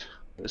correct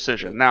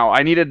decision. Now,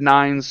 I needed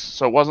 9s,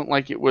 so it wasn't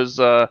like it was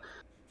a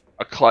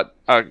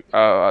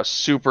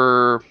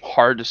super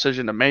hard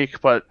decision to make,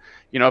 but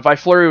you know, if I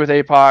flurry with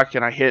Apoc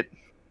and I hit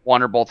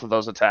one or both of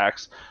those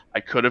attacks, I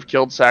could have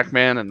killed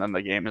Sackman, and then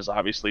the game is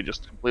obviously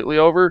just completely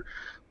over.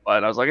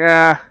 But I was like,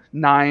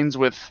 9s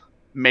with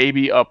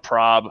maybe a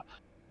prob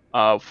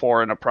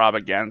 4 and a prob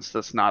against.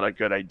 That's not a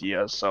good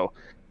idea. So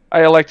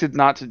I elected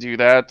not to do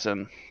that,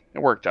 and it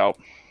worked out.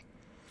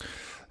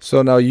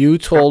 So now you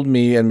told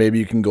me, and maybe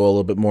you can go a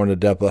little bit more into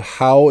depth, but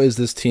how is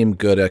this team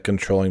good at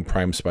controlling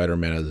Prime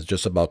Spider-Man? Is it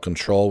just about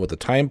control with the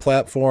time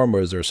platform, or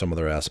is there some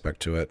other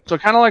aspect to it? So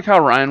kind of like how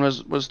Ryan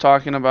was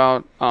talking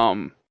about,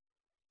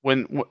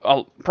 when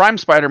Prime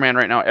Spider-Man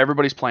right now,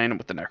 everybody's playing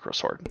with the Necro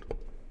Sword,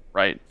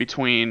 right?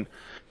 Between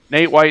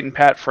Nate White and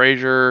Pat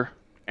Frazier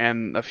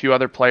and a few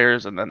other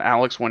players, and then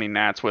Alex winning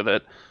Nats with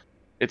it,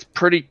 it's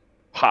pretty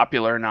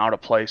popular now to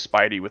play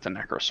Spidey with the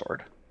Necro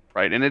Sword,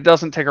 right? And it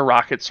doesn't take a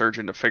rocket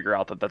surgeon to figure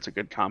out that that's a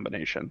good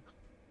combination.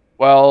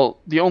 Well,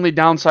 the only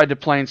downside to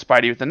playing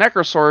Spidey with the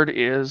Necro Sword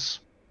is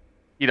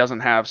he doesn't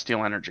have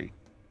Steel Energy.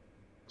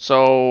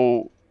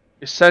 So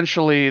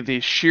essentially, the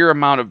sheer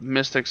amount of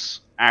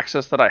Mystics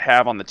access that I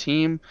have on the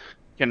team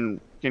can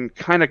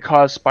kind of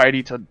cause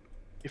Spidey to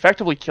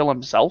effectively kill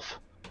himself.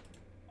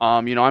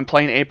 I'm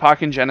playing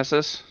Apoc and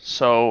Genesis,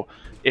 so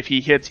if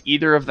he hits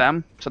either of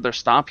them to their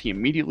stomp, he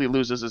immediately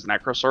loses his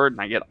Necro Sword,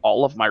 and I get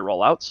all of my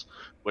rollouts,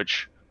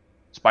 which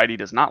Spidey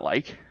does not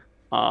like.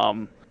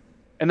 And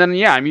then,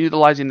 yeah, I'm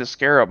utilizing the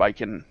Scarab.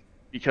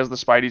 Because the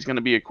Spidey's going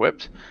to be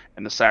equipped,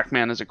 and the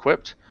Sackman is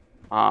equipped,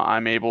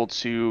 I'm able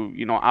to,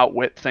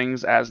 outwit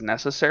things as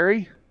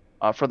necessary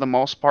for the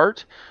most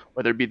part,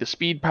 whether it be the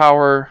speed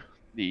power,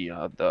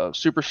 the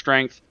super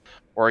strength,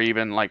 or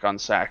even like on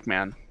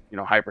Sackman,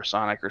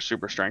 hypersonic or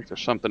super strength or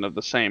something of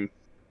the same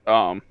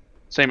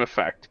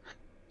effect.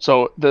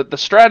 So the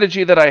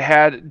strategy that I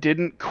had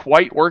didn't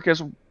quite work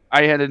as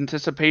I had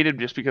anticipated,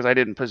 just because I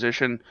didn't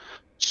position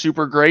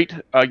super great,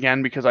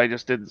 again because I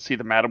just didn't see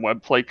the Madam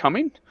Web play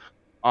coming.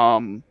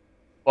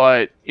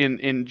 But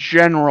in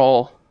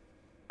general,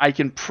 I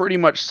can pretty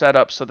much set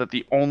up so that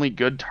the only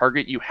good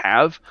target you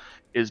have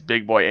is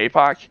Big Boy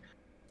Apoc,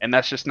 and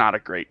that's just not a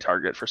great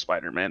target for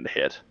Spider-Man to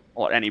hit,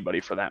 or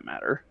anybody for that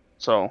matter.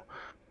 So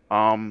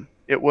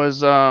it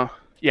was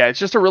it's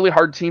just a really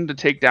hard team to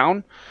take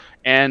down.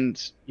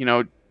 And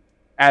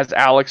as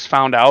Alex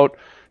found out,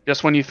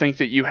 just when you think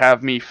that you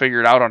have me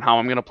figured out on how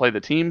I'm going to play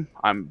the team,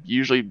 I'm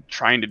usually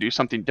trying to do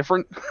something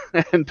different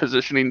and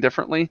positioning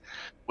differently,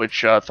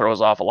 which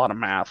throws off a lot of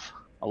math,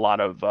 a lot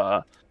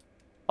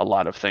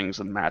of things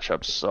and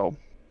matchups. So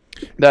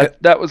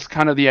that was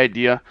kind of the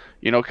idea,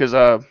 because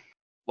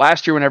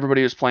last year when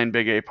everybody was playing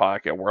Big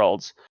Apoc at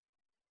Worlds,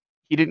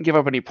 he didn't give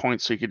up any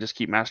points, so he could just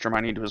keep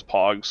masterminding to his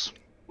pogs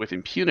with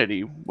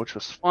impunity, which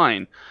was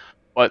fine.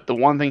 But the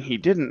one thing he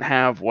didn't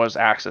have was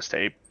access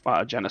to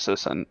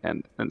Genesis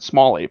and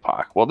small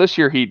Apoc. Well, this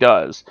year he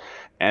does,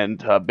 and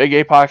big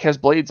Apoc has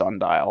blades on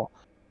dial.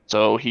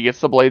 So he gets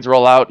the blades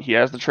roll out. He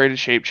has the traded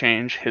shape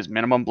change. His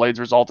minimum blades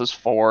result is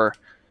 4.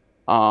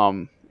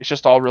 It's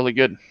just all really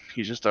good.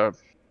 He's just a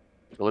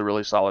really,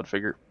 really solid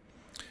figure.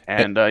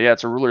 And yeah,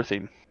 it's a ruler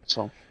theme.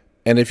 So.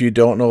 And if you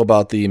don't know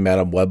about the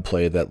Madam Web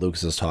play that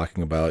Lucas is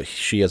talking about,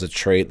 she has a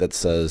trait that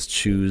says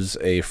choose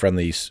a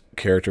friendly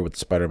character with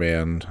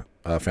Spider-Man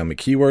family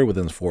keyword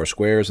within 4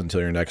 squares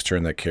until your next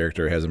turn. That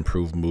character has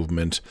improved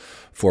movement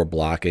for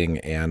blocking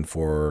and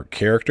for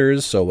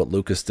characters. So what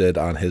Lucas did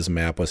on his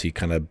map was he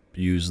kind of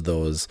used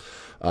those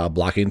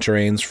blocking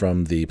terrains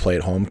from the Play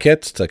at Home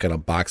kit to kind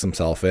of box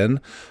himself in.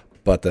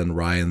 But then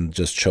Ryan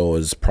just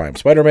chose Prime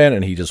Spider-Man,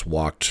 and he just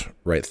walked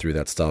right through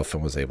that stuff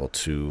and was able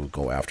to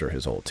go after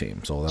his whole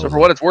team. So for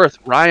what it's worth,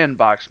 Ryan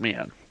boxed me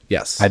in.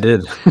 Yes, I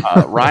did.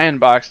 Ryan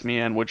boxed me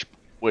in, which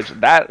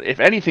that, if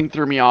anything,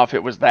 threw me off.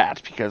 It was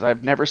that, because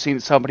I've never seen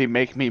somebody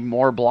make me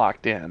more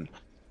blocked in.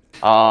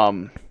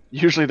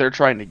 Usually they're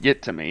trying to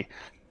get to me,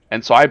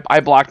 and so I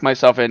blocked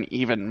myself in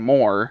even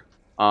more.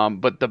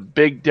 But the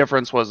big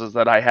difference was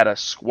that I had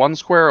one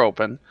square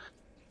open,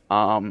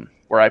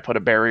 where I put a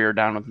barrier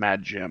down with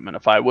Mad Jim, and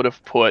if I would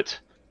have put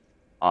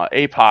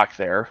Apoc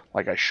there,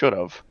 like I should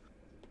have,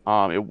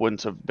 it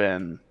wouldn't have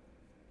been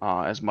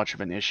as much of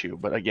an issue.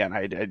 But again,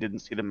 I didn't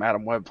see the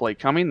Madam Web play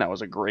coming. That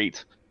was a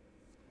great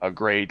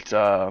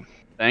thing.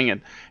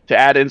 And to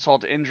add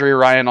insult to injury,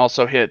 Ryan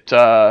also hit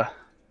the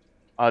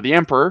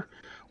Emperor,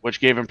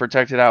 which gave him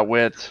protected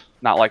outwit.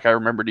 Not like I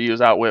remember to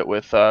use outwit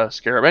with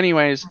Scarab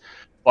anyways,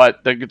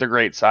 but the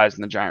great size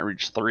and the giant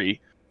reach 3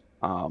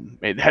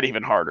 made that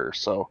even harder.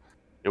 So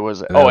it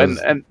was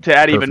and to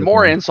add even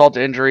more insult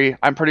to injury,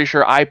 I'm pretty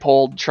sure I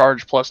pulled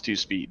charge +2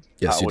 speed.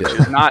 Yes, you which did.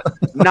 is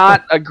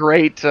not a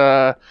great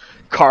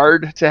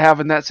card to have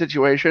in that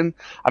situation.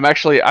 I've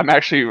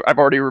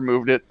already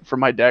removed it from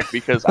my deck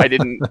because it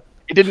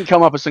didn't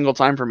come up a single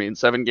time for me in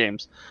 7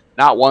 games.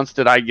 Not once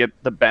did I get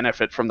the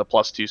benefit from the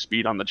 +2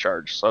 speed on the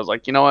charge. So I was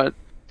like, you know what?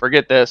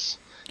 Forget this.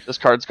 This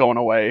card's going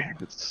away.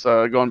 It's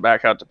going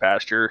back out to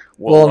pasture.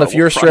 And if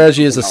your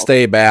strategy is to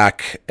stay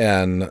back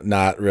and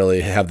not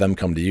really have them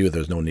come to you,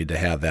 there's no need to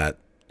have that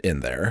in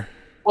there.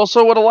 Well,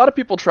 so what a lot of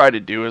people try to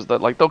do is that,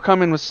 like, they'll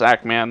come in with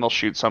Sackman, they'll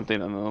shoot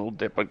something, and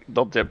then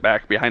they'll dip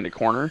back behind a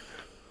corner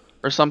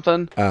or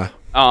something.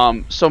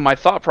 So my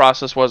thought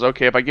process was,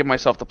 okay, if I give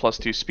myself the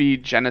 +2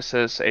 speed,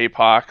 Genesis,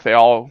 Apoc, they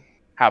all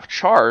have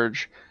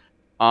charge.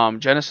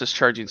 Genesis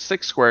charging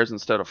 6 squares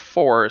instead of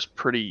 4 is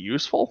pretty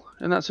useful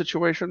in that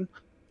situation.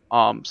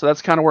 So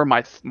that's kind of where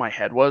my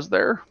head was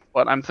there.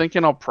 But I'm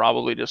thinking I'll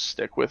probably just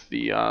stick with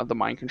the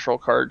mind control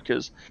card,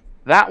 because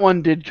that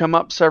one did come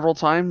up several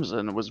times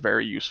and it was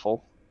very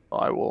useful. So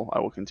I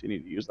will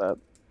continue to use that.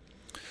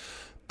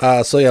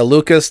 So yeah,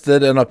 Lucas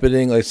did end up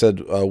winning, like I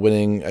said,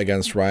 winning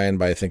against Ryan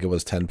by, I think it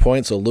was 10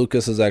 points. So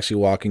Lucas is actually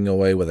walking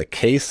away with a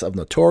case of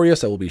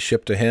Notorious that will be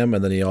shipped to him,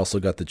 and then he also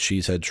got the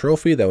Cheesehead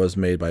trophy that was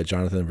made by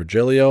Jonathan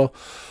Virgilio.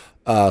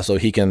 So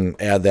he can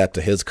add that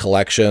to his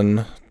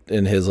collection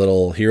in his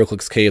little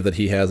HeroClix cave that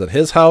he has at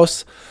his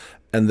house.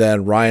 And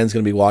then Ryan's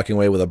going to be walking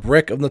away with a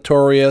brick of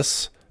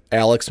Notorious.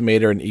 Alex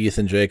Mater and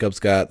Ethan Jacobs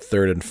got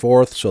 3rd and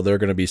 4th, so they're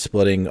going to be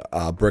splitting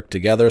a brick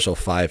together, so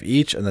 5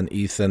 each. And then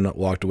Ethan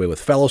walked away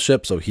with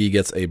Fellowship, so he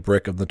gets a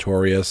brick of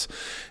Notorious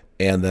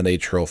and then a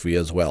trophy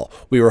as well.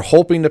 We were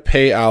hoping to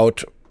pay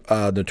out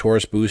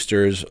Notorious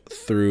boosters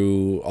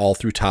through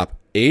top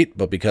 8,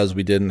 but because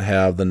we didn't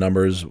have the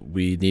numbers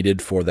we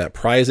needed for that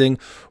prizing,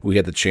 we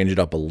had to change it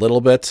up a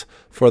little bit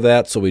for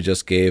that. So we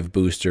just gave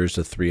boosters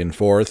to 3 and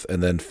 4th,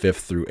 and then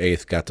 5th through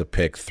 8th got to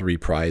pick 3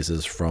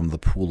 prizes from the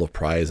pool of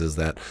prizes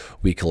that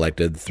we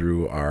collected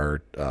through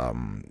our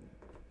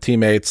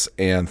teammates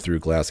and through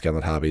Glass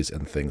Cabinet Hobbies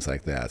and things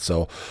like that.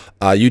 So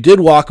you did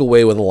walk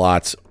away with a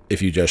lot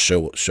if you just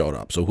showed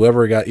up. So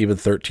whoever got even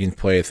 13th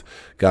place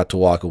got to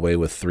walk away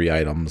with 3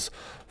 items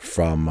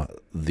from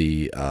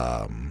the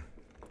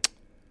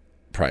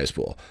prize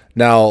pool.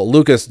 Now,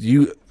 Lucas,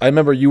 I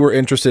remember you were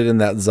interested in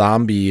that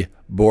zombie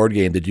board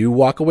game. Did you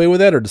walk away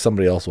with that, or did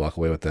somebody else walk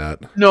away with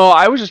that? No,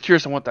 I was just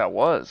curious on what that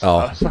was. Oh.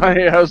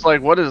 I was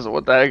like, what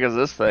the heck is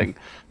this thing?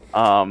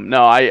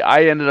 No,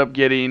 I ended up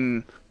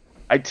getting,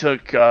 I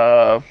took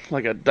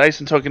like a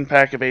Dyson token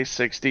pack of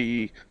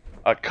A60,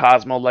 a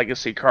Cosmo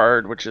Legacy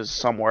card, which is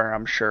somewhere,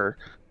 I'm sure,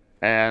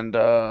 and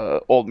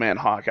Old Man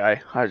Hawkeye.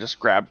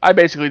 I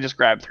basically just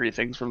grabbed 3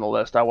 things from the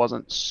list. I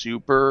wasn't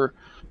super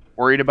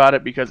worried about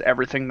it because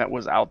everything that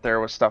was out there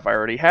was stuff I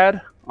already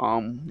had,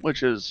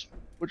 which is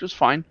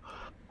fine.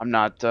 I'm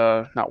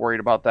not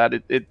worried about that.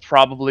 It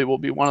probably will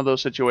be one of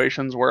those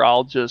situations where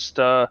I'll just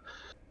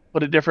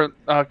put a different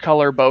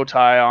color bow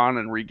tie on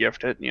and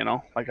regift it,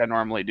 like I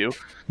normally do,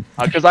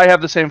 because I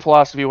have the same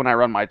philosophy when I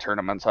run my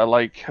tournaments. I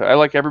like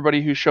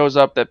everybody who shows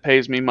up that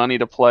pays me money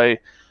to play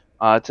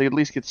to at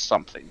least get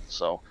something.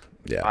 So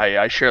yeah,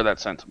 I share that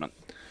sentiment.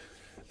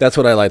 That's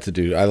what I like to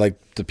do. I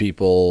like the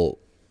people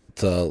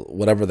to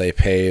whatever they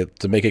pay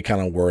to make it kind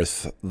of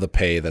worth the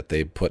pay that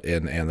they put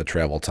in and the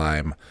travel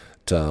time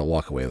to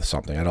walk away with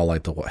something. I don't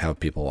like to have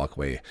people walk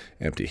away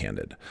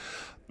empty-handed.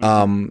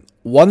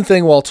 One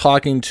thing while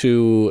talking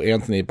to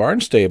Anthony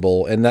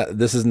Barnstable, and that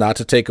this is not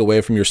to take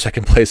away from your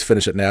second place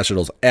finish at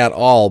Nationals at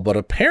all, but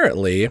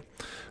apparently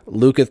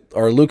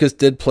Lucas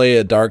did play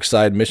a Dark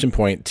Side Mission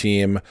Point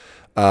team.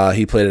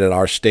 He played it at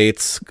our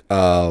states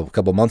a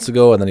couple months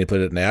ago, and then he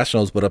played it at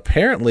Nationals. But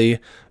apparently,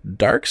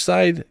 Dark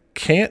Side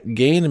can't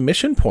gain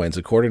mission points,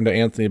 according to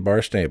Anthony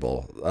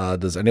Barnstable.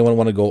 Does anyone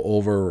want to go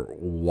over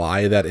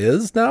why that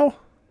is now?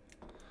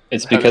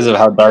 It's because of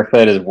how Dark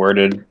Side is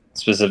worded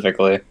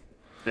specifically.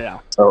 Yeah.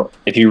 So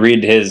if you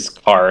read his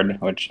card,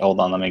 which, hold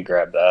on, let me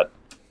grab that.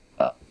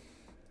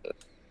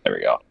 There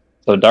we go.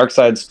 So Dark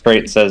Side's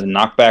trait says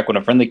knockback when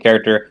a friendly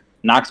character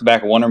knocks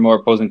back one or more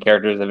opposing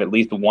characters of at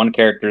least one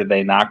character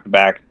they knocked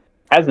back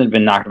hasn't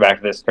been knocked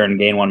back this turn,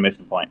 gain 1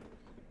 mission point.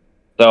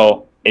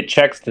 So it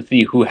checks to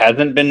see who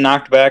hasn't been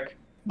knocked back,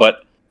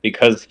 but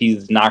because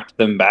he's knocked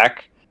them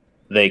back,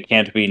 they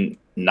can't be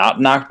not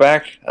knocked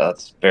back.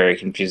 That's very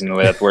confusing the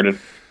way that's worded.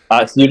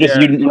 So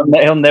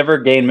he'll never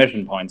gain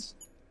mission points.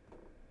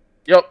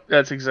 Yep,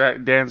 that's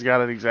exact. Dan's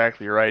got it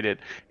exactly right. It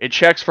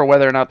checks for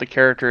whether or not the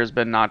character has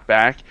been knocked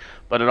back,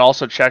 but it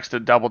also checks to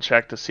double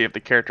check to see if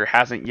the character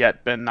hasn't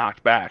yet been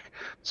knocked back.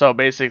 So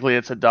basically,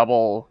 it's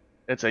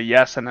a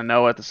yes and a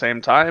no at the same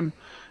time.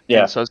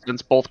 Yeah. And so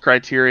since both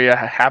criteria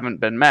haven't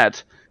been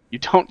met, you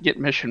don't get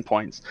mission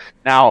points.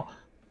 Now,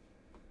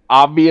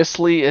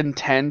 obviously,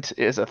 intent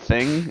is a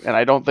thing, and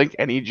I don't think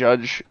any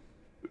judge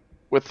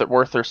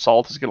worth their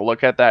salt is going to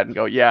look at that and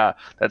go, yeah,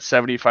 that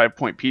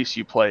 75-point piece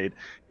you played,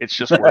 it's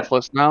just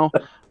worthless now.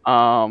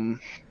 I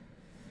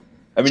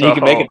mean, you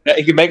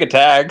can make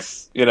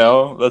attacks,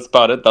 that's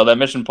about it though. That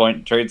mission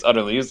point trade's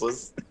utterly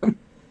useless.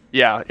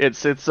 Yeah,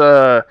 it's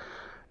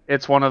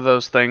one of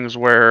those things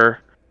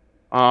where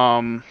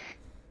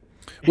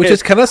which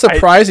is kind of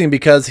surprising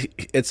because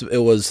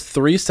it was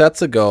 3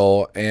 sets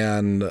ago,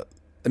 and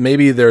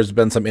maybe there's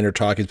been some inner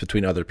talkings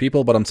between other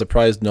people, but I'm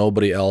surprised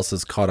nobody else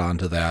has caught on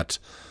to that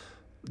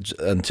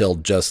until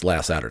just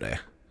last Saturday.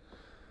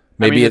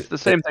 Maybe it's the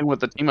same thing with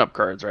the team up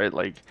cards, right?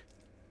 Like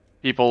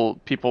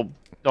people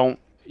don't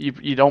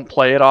you don't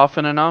play it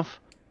often enough,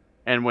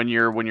 and when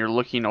you're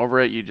looking over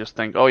it, you just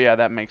think, oh yeah,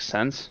 that makes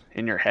sense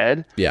in your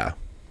head. Yeah.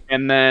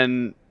 And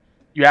then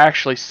you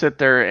actually sit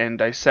there and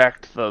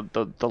dissect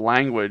the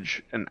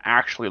language and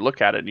actually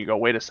look at it, and you go,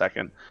 wait a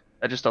second,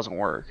 that just doesn't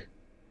work.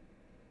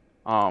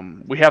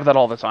 We have that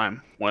all the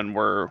time when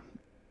we're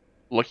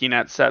looking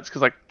at sets,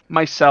 because like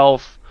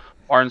myself,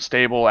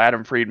 Barnstable,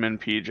 Adam Friedman,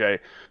 PJ,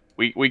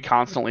 we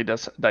constantly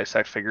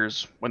dissect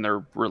figures when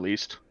they're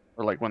released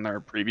or like when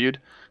they're previewed,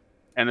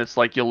 and it's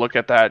like you'll look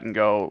at that and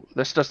go,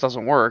 this just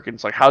doesn't work. And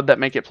it's like, how'd that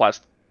make it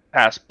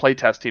pass play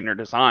testing or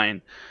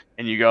design?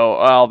 And you go,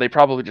 oh, they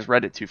probably just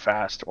read it too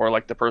fast, or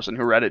like the person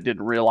who read it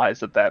didn't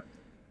realize that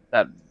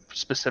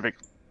specific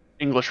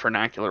English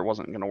vernacular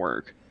wasn't going to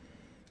work.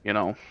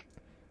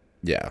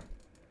 Yeah.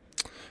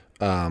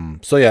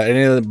 So yeah,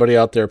 anybody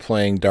out there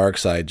playing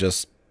Darkseid,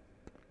 just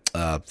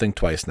think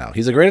twice now.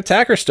 He's a great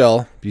attacker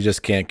still. You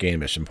just can't gain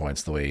mission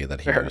points the way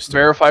that he used to.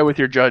 Verify with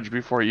your judge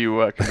before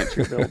you commit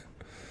your build.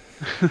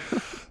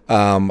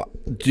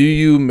 Do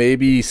you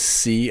maybe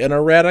see an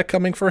errata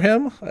coming for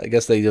him? I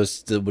guess they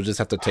would just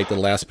have to take the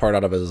last part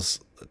out of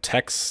his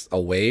text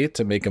away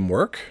to make him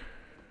work.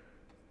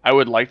 I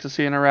would like to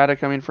see an errata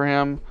coming for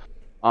him.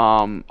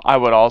 I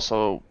would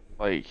also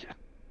I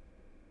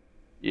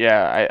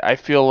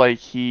feel like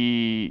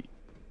he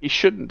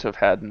shouldn't have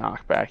had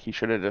knockback. He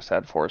should have just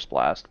had force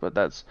blast, but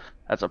that's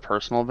a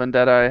personal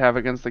vendetta I have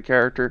against the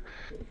character.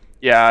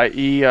 Yeah,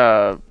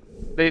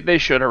 they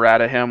should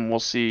errata him.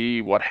 We'll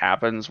see what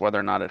happens, whether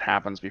or not it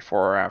happens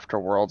before or after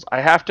Worlds. I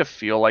have to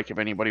feel like if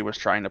anybody was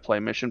trying to play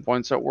mission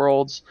points at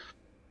Worlds,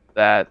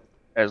 that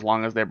as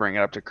long as they bring it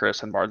up to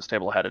Chris and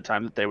Barnstable ahead of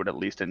time, that they would at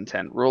least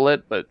intent rule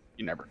it, but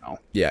you never know.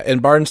 Yeah,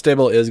 and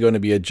Barnstable is going to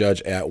be a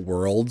judge at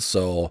Worlds,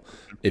 so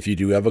if you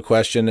do have a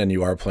question and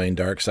you are playing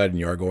Darkseid and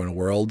you are going to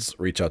Worlds,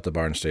 reach out to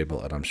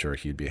Barnstable, and I'm sure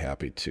he'd be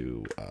happy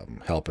to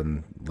help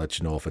and let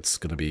you know if it's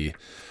going to be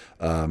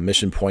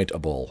mission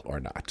pointable or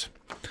not.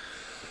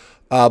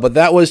 But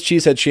that was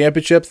Cheesehead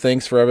Championship.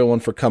 Thanks for everyone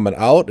for coming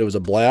out. It was a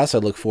blast. I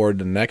look forward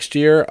to next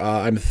year.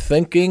 I'm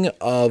thinking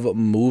of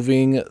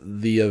moving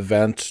the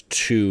event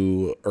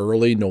to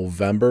early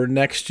November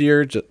next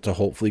year to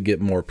hopefully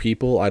get more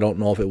people. I don't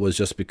know if it was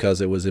just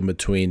because it was in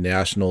between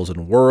Nationals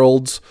and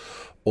Worlds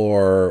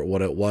or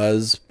what it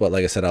was. But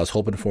like I said, I was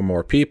hoping for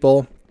more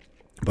people.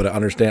 But I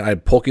understand,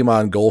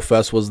 Pokemon Go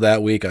Fest was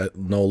that week. I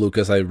know,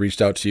 Lucas, I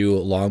reached out to you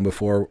long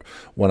before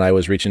when I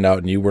was reaching out,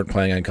 and you weren't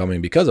planning on coming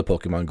because of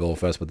Pokemon Go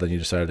Fest, but then you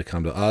decided to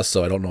come to us.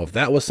 So I don't know if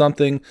that was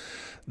something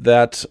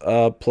that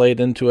played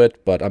into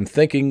it, but I'm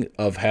thinking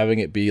of having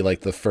it be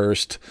like the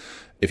first,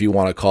 if you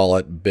want to call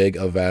it, big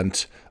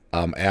event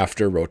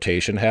after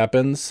rotation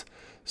happens.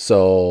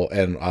 So,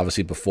 and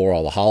obviously before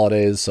all the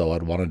holidays, so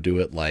I'd want to do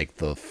it like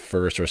the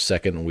first or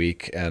second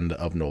weekend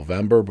of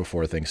November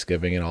before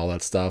Thanksgiving and all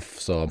that stuff.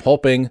 So I'm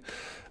hoping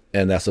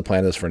and that's the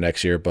plan is for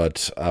next year.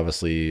 But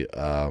obviously,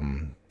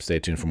 stay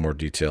tuned for more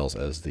details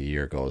as the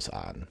year goes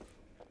on.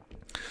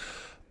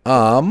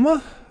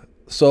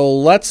 So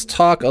let's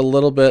talk a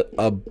little bit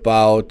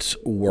about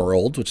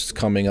World, which is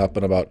coming up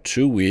in about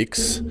 2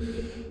 weeks.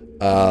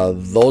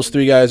 Those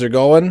three guys are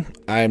going.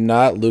 I'm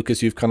not.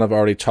 Lucas, you've kind of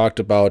already talked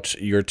about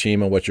your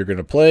team and what you're going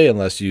to play,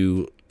 unless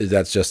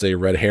that's just a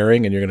red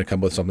herring and you're going to come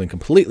with something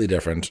completely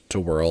different to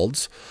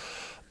Worlds.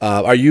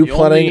 Are you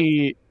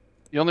planning?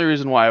 The only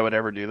reason why I would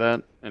ever do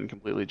that and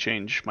completely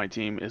change my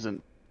team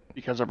isn't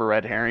because of a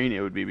red herring. It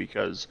would be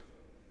because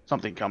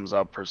something comes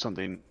up or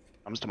something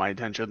comes to my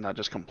attention that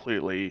just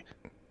completely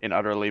and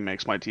utterly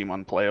makes my team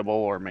unplayable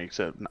or makes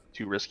it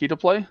too risky to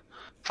play.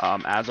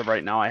 As of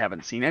right now, I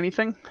haven't seen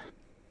anything.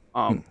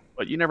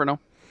 But you never know.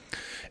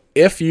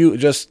 If you,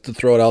 just to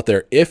throw it out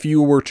there, if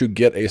you were to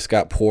get a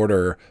Scott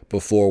Porter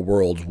before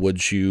Worlds,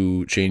 would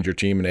you change your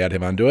team and add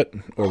him onto it,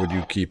 or would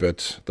you keep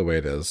it the way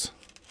it is?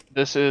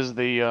 This is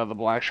the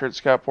black shirt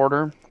Scott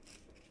Porter.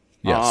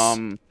 Yes.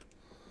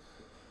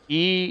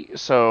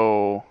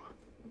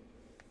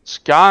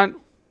 Scott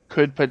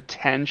could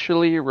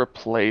potentially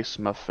replace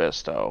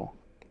Mephisto.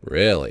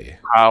 Really?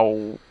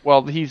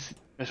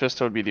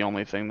 Mephisto would be the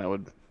only thing that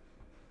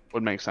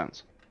would make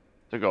sense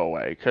to go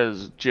away,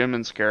 because Jim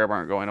and Scarab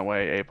aren't going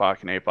away, Apoc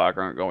and Apoc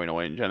aren't going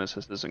away, and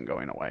Genesis isn't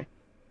going away.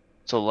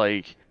 So,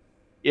 like,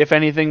 if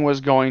anything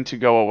was going to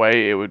go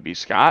away, it would be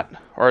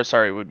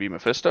it would be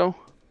Mephisto.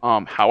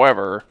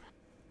 However,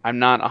 I'm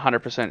not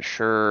 100%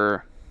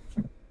 sure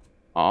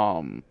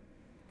that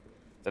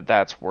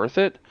that's worth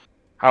it.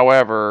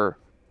 However,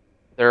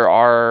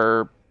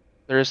 there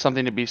is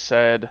something to be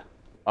said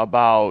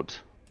about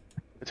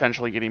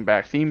potentially getting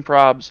back theme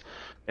probs,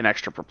 an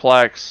extra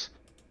perplex,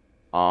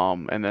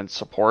 and then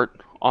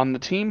support on the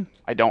team.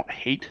 I don't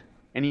hate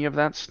any of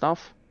that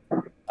stuff,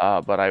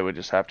 but I would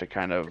just have to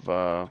kind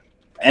of...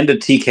 And a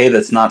TK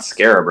that's not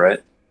Scarab, right?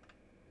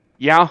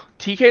 Yeah,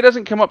 TK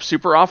doesn't come up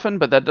super often,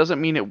 but that doesn't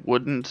mean it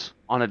wouldn't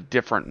on a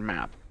different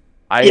map.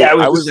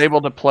 I was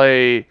able to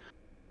play...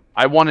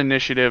 I won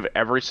initiative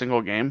every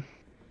single game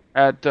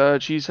at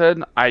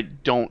Cheesehead. I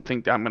don't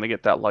think I'm going to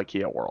get that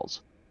lucky at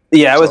Worlds.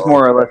 Yeah, I was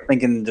more or less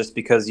thinking just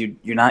because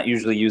you're not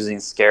usually using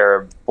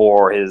Scarab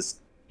for his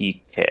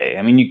TK.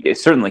 I mean, you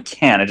certainly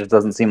can. It just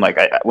doesn't seem like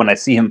when I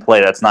see him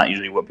play, that's not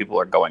usually what people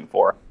are going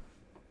for.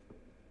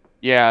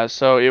 Yeah,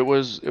 so it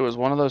was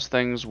one of those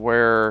things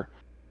where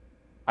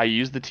I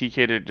used the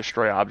TK to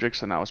destroy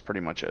objects, and that was pretty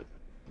much it.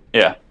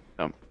 Yeah.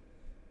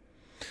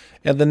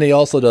 And then he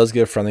also does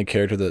give friendly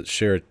character that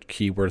share a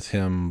keyword with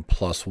him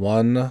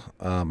 +1.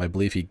 I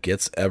believe he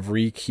gets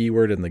every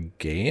keyword in the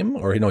game,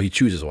 or no, he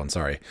chooses one.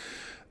 Sorry.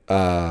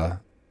 So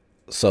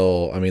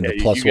I mean, the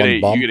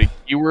 +1 bump. You get a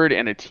keyword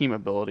and a team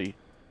ability.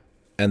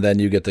 And then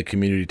you get the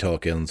community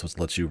tokens, which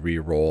lets you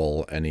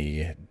re-roll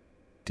any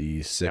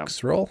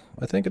D6 roll,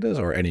 I think it is,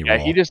 or any roll.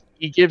 Yeah,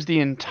 he gives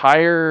your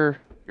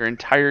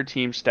entire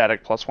team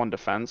static +1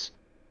 defense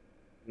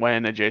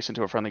when adjacent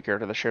to a friendly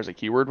character that shares a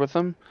keyword with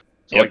them.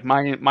 So like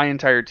my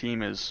entire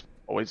team is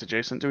always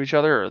adjacent to each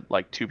other, or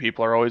like two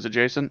people are always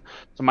adjacent.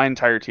 So my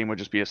entire team would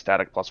just be a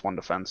static +1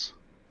 defense,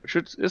 which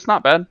it's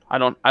not bad. I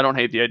don't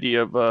hate the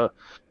idea of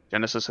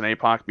Genesis and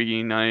Apoc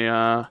being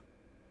an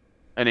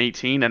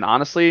 18. And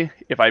honestly,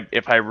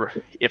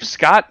 if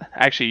Scott,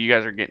 actually, you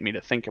guys are getting me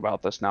to think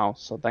about this now,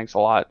 so thanks a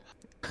lot.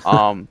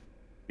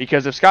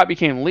 Because if Scott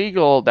became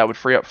legal, that would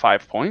free up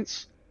 5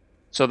 points.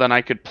 So then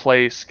I could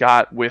play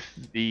Scott with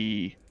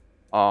the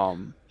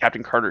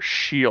Captain Carter's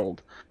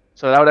shield.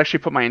 So that would actually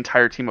put my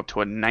entire team up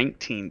to a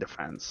 19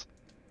 defense,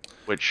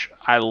 which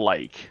I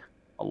like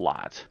a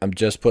lot. I'm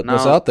just putting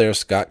this out there.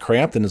 Scott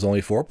Crampton is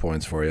only 4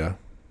 points for you.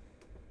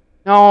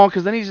 No,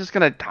 because then he's just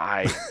gonna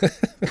die.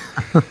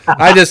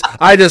 I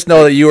just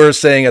know that you were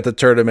saying at the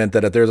tournament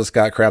that if there's a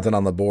Scott Crampton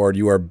on the board,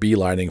 you are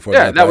beelining for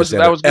that was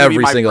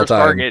every single time.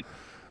 Target.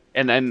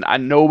 And then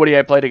nobody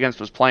I played against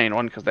was playing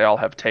one because they all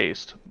have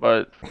taste.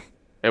 But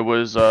it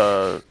was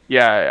I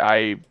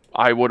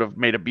would have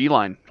made a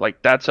beeline.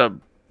 Like that's a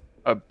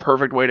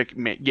perfect way to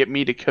get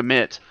me to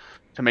commit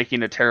to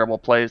making a terrible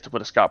play is to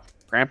put a Scott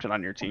Crampton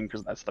on your team,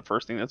 because that's the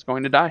first thing that's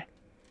going to die.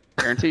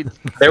 Guaranteed.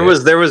 There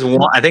was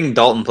one. I think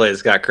Dalton played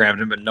Scott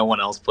Crampton, but no one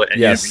else played.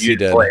 Yes, he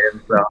did. Play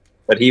him, so.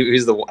 But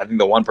he's the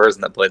one person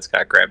that played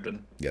Scott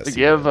Crampton. Yes.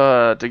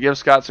 To give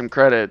Scott some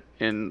credit,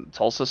 in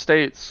Tulsa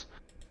States,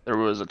 there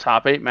was a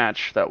top 8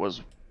 match that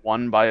was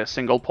won by a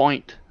single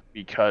point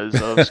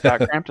because of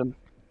Scott Crampton.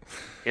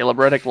 Caleb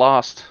Reddick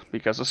lost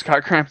because of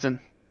Scott Crampton.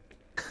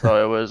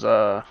 So it was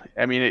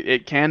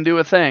it can do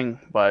a thing,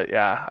 but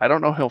yeah, I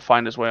don't know if he'll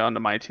find his way onto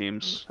my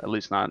teams, at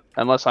least not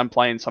unless I'm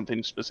playing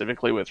something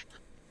specifically with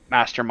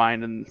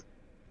Mastermind and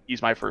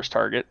he's my first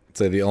target.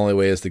 So the only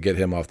way is to get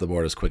him off the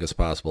board as quick as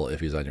possible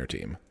if he's on your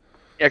team.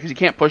 Yeah, because you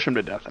can't push him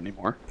to death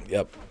anymore.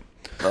 Yep.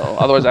 So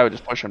otherwise I would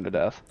just push him to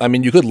death. I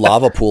mean, you could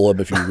lava pool him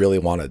if you really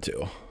wanted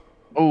to.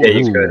 Oh, yeah,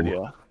 that's a good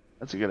idea.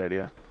 That's a good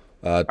idea.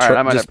 All right,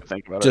 I might have to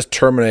think about it. Just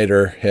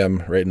Terminator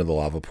him right into the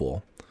lava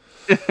pool.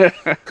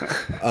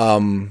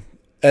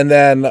 And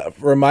then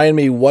remind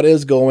me what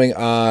is going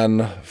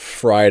on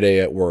Friday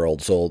at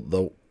World. So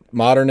the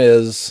Modern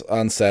is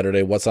on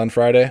Saturday. What's on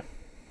Friday?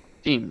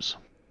 Teams.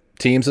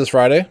 Teams is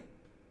Friday?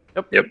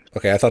 Yep.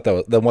 Okay, I thought that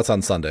was... Then what's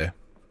on Sunday?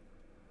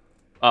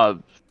 I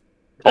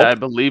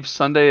believe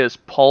Sunday is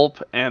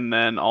Pulp, and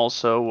then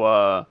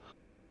also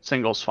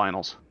singles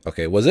finals.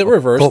 Okay, was it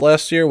reversed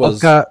last year?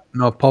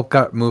 Pulp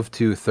got moved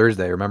to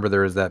Thursday. Remember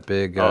there was that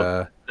big...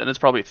 Then it's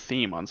probably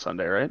Theme on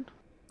Sunday, right?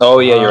 Oh,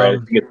 yeah, you're right.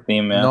 It's a good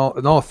theme, yeah.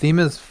 No, Theme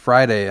is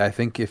Friday. I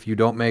think if you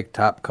don't make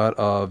top cut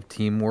of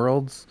Team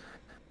Worlds,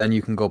 then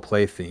you can go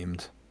play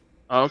Themed.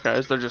 Oh, okay.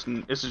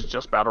 This is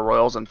just Battle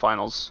Royals and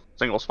finals,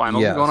 singles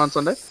finals Yes. going on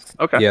Sunday?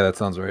 Okay. Yeah, that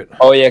sounds right.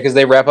 Oh, yeah, because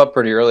they wrap up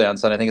pretty early on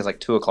Sunday. I think it's like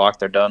 2 o'clock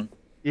they're done.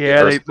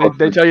 Yeah,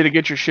 they tell you to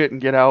get your shit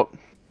and get out.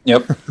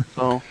 Yep.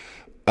 So,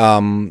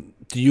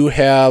 Do you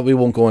have... We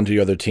won't go into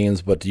your other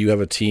teams, but do you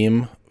have a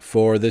team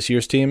for this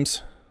year's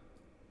teams?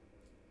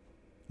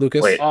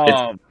 Lucas? Wait,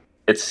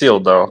 it's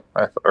sealed, though.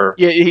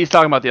 yeah, he's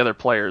talking about the other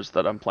players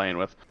that I'm playing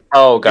with.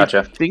 Oh, gotcha.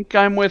 I think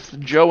I'm with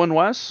Joe and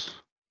Wes,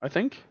 I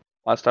think.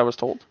 Last I was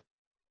told.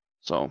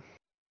 So,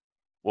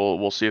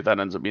 we'll see if that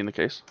ends up being the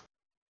case.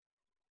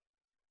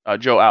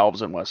 Joe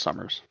Alves and Wes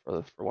Summers,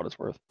 for what it's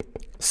worth.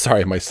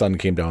 Sorry, my son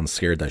came down and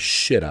scared the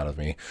shit out of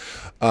me.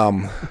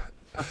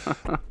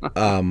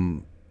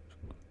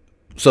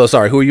 So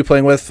sorry, who are you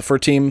playing with for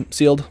Team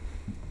Sealed?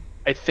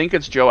 I think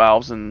it's Joe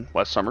Alves and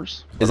Wes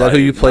Summers. Is that who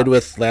you played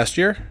with last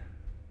year?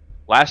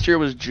 Last year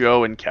was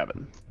Joe and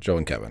Kevin. Joe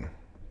and Kevin.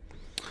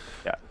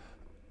 Yeah.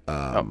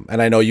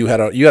 And I know you had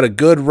a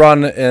good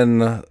run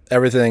in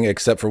everything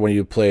except for when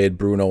you played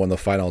Bruno in the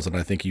finals, and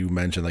I think you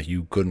mentioned like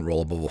you couldn't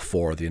roll above a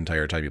 4 the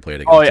entire time you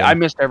played against Oh yeah, him. I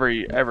missed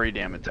every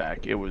damn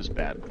attack. It was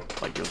bad.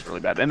 Like, it was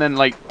really bad. And then,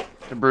 like,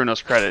 to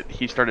Bruno's credit,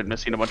 he started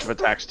missing a bunch of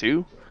attacks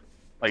too.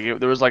 Like,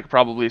 there was like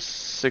probably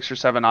 6 or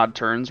 7 odd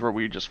turns where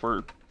we just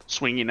were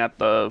swinging at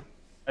the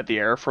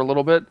air for a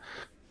little bit.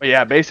 But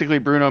yeah, basically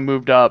Bruno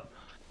moved up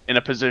in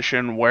a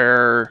position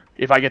where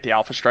if I get the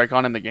alpha strike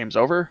on him, the game's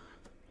over.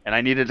 And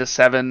I needed a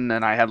 7,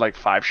 and I had like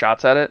 5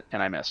 shots at it,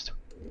 and I missed.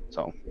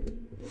 So,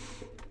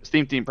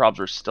 Steam team probs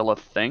were still a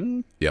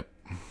thing. Yep.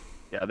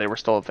 Yeah, they were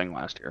still a thing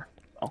last year.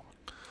 So,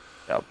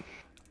 yep.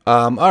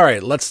 All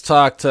right, let's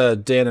talk to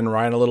Dan and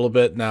Ryan a little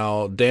bit.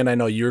 Now, Dan, I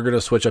know you're going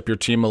to switch up your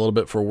team a little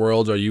bit for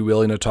Worlds. Are you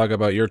willing to talk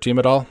about your team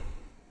at all?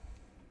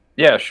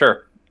 Yeah,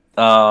 sure.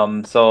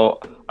 So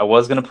I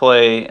was going to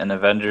play an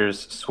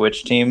Avengers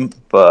Switch team,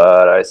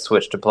 but I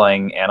switched to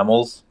playing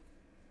Animals.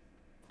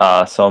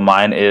 So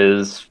mine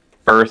is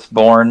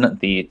Firstborn,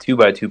 the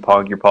 2x2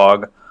 Pog Your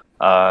Pog.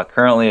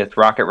 Currently it's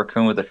Rocket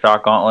Raccoon with the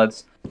Shock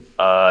Gauntlets,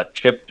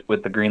 Chipped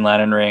with the Green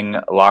Lantern Ring,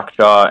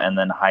 Lockjaw, and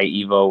then High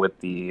Evo with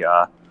the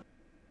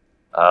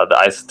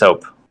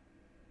Isotope.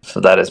 So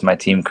that is my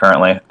team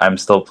currently. I'm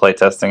still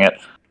playtesting it.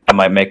 I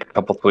might make a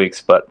couple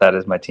tweaks, but that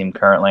is my team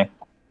currently.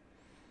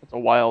 It's a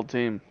wild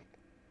team.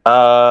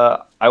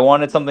 I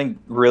wanted something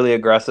really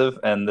aggressive,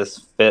 and this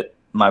fit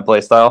my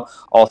playstyle.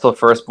 Also,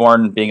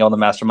 Firstborn being able to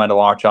mastermind a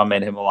Lockjaw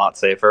made him a lot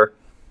safer,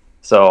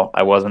 so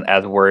I wasn't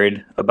as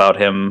worried about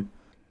him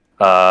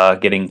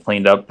getting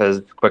cleaned up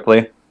as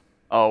quickly.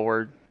 Oh,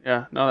 word.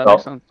 Yeah, no, that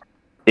makes sense.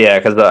 Yeah,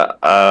 because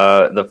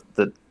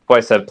the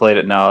twice I've played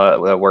it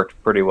now, that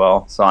worked pretty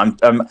well. So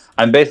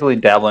I'm basically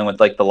dabbling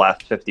with like the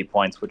last 50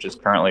 points, which is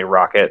currently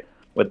Rocket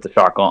with the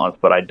Shock Gauntlets,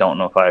 but I don't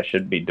know if I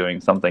should be doing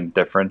something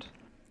different.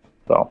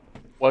 So.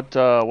 What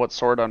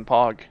sword on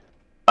Pog?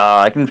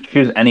 I can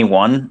choose any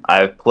one.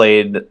 I've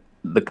played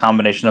the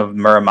combination of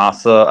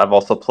Muramasa. I've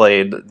also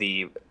played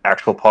the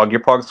actual Pog Your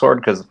Pog sword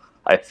because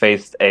I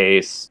faced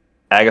a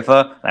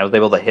Agatha and I was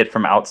able to hit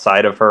from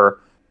outside of her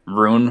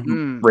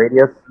rune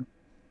radius.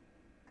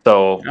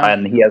 So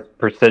and he has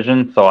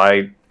precision, so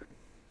I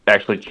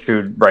actually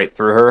chewed right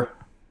through her.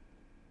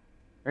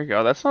 There you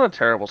go. That's not a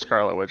terrible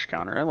Scarlet Witch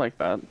counter. I like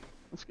that.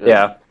 That's good.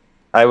 Yeah,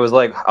 I was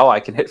like, oh, I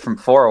can hit from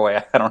 4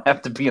 away. I don't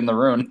have to be in the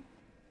rune.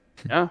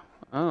 Yeah.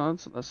 Oh,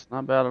 that's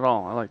not bad at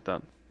all. I like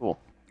that. Cool.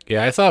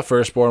 Yeah, I thought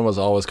Firstborn was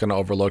always kind of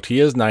overlooked.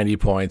 He is 90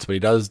 points, but he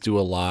does do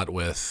a lot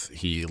with,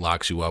 he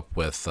locks you up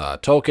with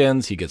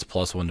tokens. He gets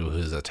 +1 to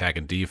his attack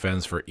and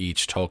defense for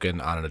each token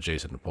on an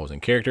adjacent opposing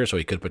character, so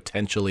he could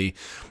potentially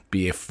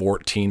be a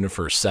 14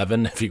 for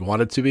 7 if he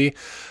wanted to be.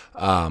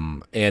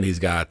 And he's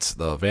got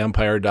the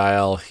Vampire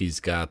Dial. He's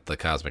got the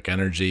Cosmic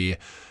Energy.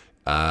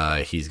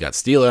 He's got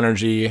Steel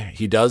Energy.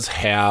 He does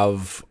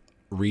have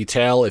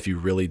retail if you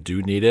really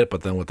do need it,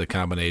 but then with the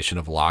combination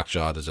of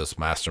Lockjaw to just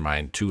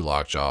mastermind 2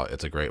 Lockjaw,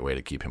 it's a great way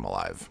to keep him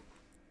alive.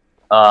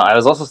 I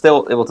was also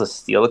still able to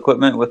steal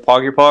equipment with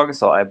Pog Your Pog,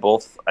 so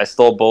I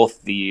stole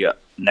both the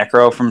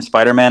Necro from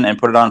Spider-Man and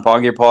put it on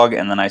Pog Your Pog,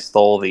 and then I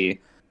stole the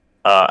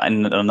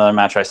in another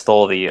match I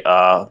stole the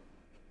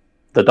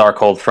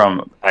Darkhold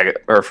from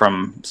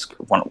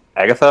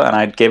Agatha, and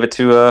I gave it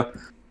to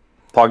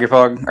Pog Your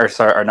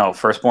Pog,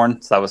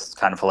 Firstborn. So that was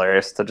kind of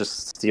hilarious to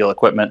just steal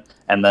equipment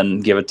and then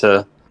give it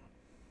to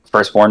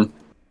Firstborn.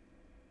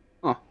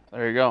 Oh,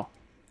 there you go.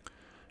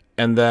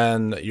 And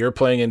then you're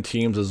playing in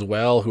teams as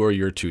well. Who are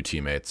your 2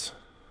 teammates?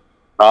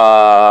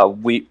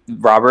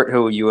 Robert,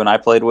 who you and I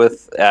played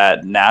with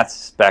at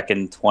Nats back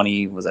in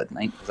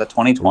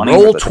 2020?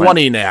 Roll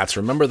 20 Nats.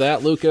 Remember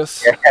that,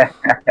 Lucas?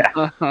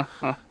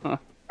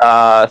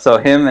 So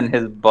him and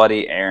his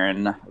buddy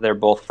Aaron, they're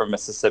both from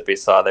Mississippi,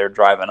 so they're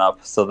driving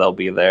up, so they'll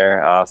be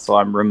there. So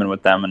I'm rooming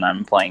with them, and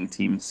I'm playing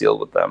Team Seal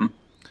with them.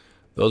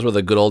 Those were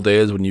the good old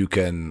days when you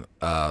can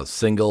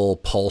single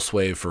pulse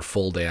wave for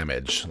full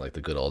damage, like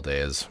the good old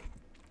days.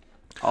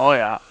 Oh,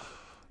 yeah.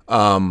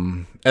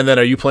 And then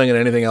are you playing in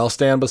anything else,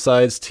 Dan,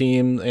 besides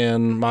Team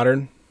and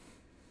Modern?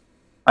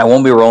 I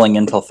won't be rolling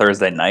until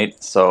Thursday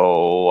night,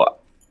 so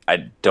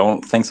I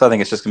don't think so. I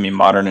think it's just going to be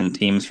Modern and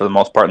Teams for the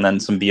most part, and then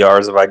some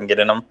BRs if I can get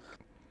in them.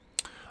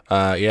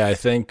 Yeah, I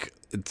think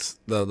it's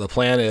the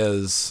plan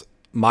is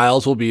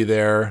Miles will be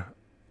there,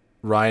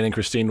 Ryan and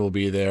Christine will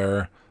be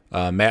there,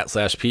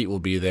 Matt/Pete will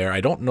be there. I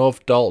don't know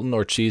if Dalton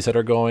or Cheesehead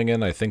are going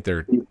in. I think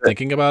they're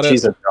thinking about it.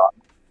 Cheesehead's gone.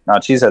 No,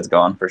 Cheesehead's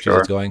gone for sure.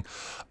 Cheesehead's going.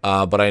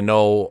 But I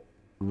know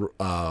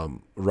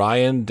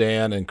Ryan,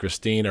 Dan, and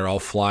Christine are all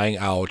flying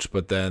out,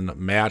 but then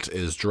Matt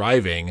is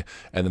driving,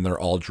 and then they're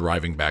all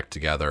driving back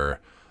together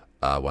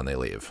when they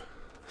leave.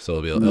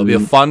 So it'll be a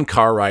fun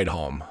car ride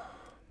home.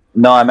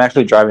 No, I'm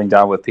actually driving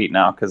down with Pete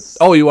now because.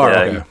 Oh, you are?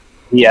 Okay.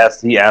 He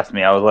asked me.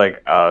 I was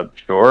like,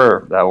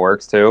 sure, that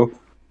works too.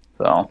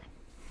 So.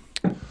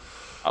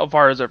 How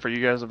far is it for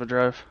you guys of a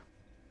drive?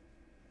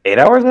 8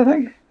 hours, I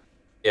think.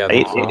 Yeah,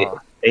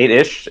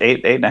 eight-ish,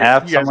 eight and a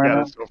half. You guys somewhere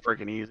got it so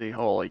freaking easy.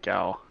 Holy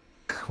cow.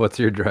 What's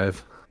your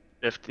drive?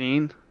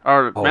 15?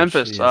 Or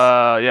Memphis. Geez.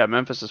 Yeah,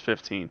 Memphis is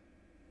 15.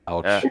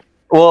 Ouch. Yeah.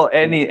 Well,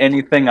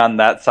 anything on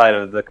that side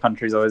of the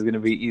country is always going to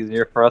be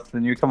easier for us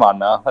than you. Come on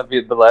now. That'd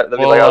be like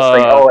I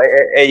was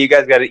thinking, hey, you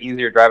guys got it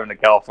easier driving to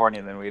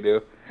California than we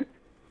do.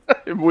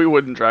 We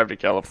wouldn't drive to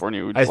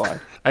California. We'd fly.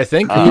 I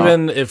think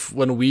even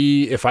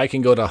if I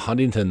can go to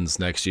Huntington's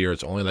next year,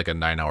 it's only like a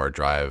 9-hour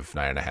drive,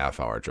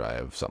 9.5-hour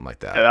drive, something like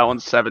that. Yeah, that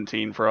one's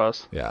 17 for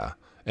us. Yeah.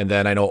 And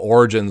then I know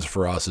Origins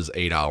for us is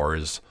 8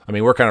 hours. I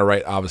mean, we're kind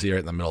of obviously right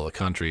in the middle of the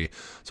country,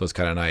 so it's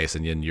kind of nice.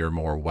 And then you're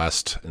more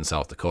west in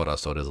South Dakota,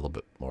 so it is a little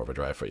bit more of a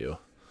drive for you.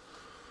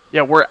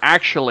 Yeah, we're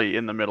actually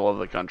in the middle of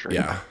the country.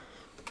 Yeah.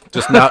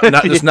 Just not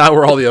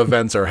where all the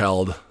events are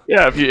held.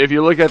 Yeah, if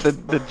you look at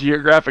the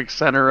geographic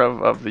center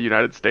of the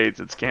United States,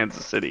 it's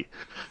Kansas City.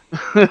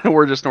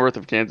 We're just north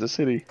of Kansas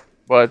City.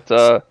 But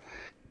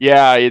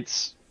yeah,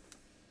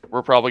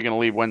 we're probably gonna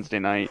leave Wednesday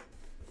night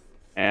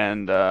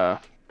and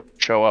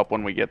show up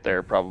when we get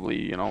there,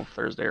 probably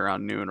Thursday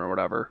around noon or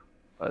whatever.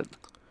 But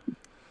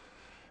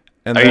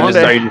And are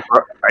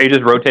you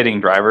just rotating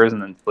drivers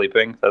and then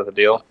sleeping? Is that the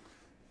deal?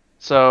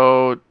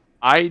 So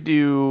I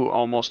do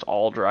almost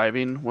all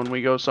driving when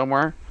we go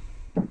somewhere.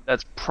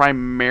 That's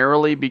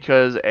primarily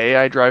because A,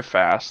 I drive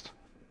fast,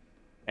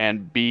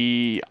 and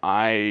B,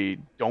 I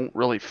don't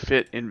really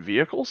fit in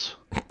vehicles,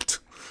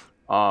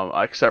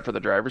 except for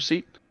the driver's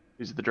seat,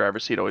 because the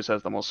driver's seat always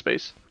has the most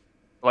space.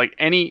 Like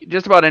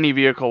just about any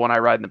vehicle, when I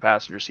ride in the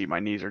passenger seat,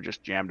 my knees are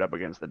just jammed up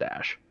against the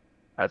dash.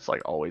 That's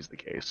like always the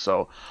case.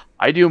 So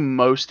I do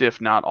most, if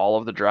not all,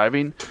 of the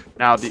driving.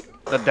 Now the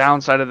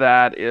downside of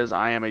that is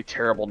I am a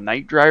terrible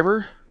night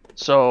driver.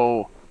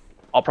 So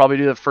I'll probably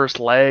do the first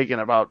leg, and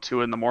about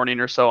 2 in the morning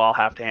or so, I'll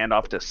have to hand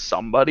off to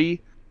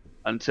somebody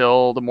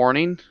until the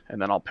morning,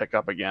 and then I'll pick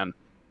up again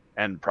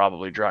and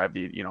probably drive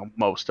the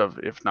most of,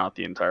 if not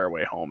the entire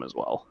way home as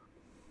well.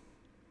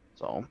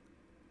 So,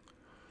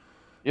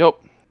 yep.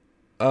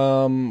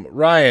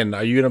 Ryan,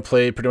 are you gonna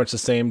play pretty much the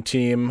same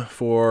team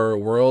for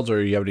Worlds,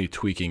 or do you have any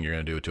tweaking you're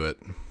gonna do to it?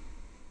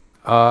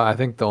 I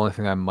think the only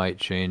thing I might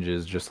change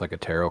is just like a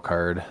tarot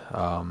card.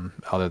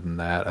 Other than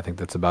that, I think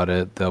that's about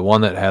it. The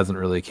one that hasn't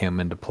really come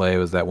into play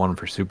was that one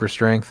for Super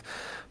Strength.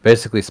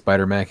 Basically,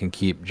 Spider-Man can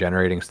keep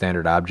generating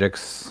standard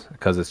objects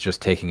because it's just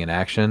taking an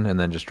action and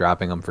then just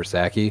dropping them for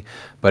Saki.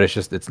 But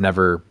it's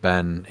never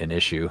been an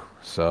issue.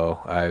 So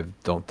I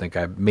don't think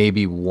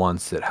maybe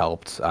once it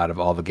helped out of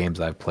all the games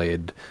I've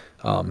played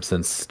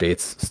since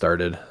States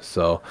started.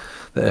 So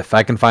if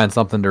I can find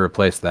something to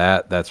replace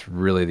that, that's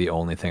really the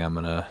only thing I'm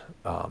going to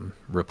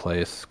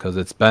replace, because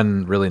it's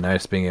been really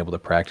nice being able to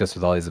practice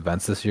with all these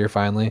events this year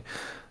finally,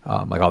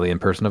 like all the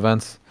in-person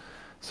events.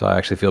 So I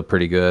actually feel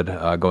pretty good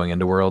going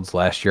into Worlds.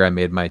 Last year I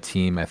made my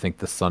team, I think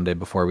the Sunday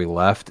before we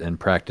left, and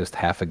practiced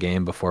half a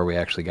game before we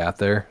actually got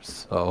there.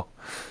 So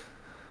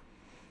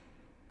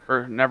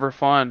never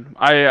fun.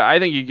 I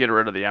think you get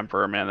rid of the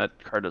Emperor, man.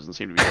 That card doesn't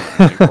seem to be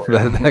doing anything for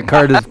you. that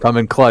card has come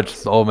in clutch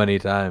so many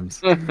times.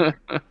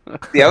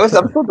 Yeah, I'm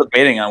still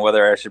debating on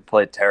whether I should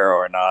play tarot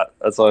or not.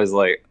 That's always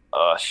like,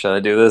 should I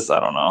do this? I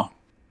don't know.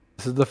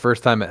 This is the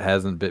first time it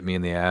hasn't bit me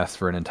in the ass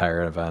for an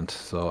entire event,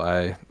 so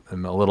I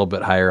am a little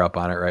bit higher up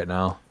on it right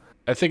now.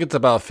 I think it's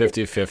about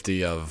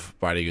 50-50 of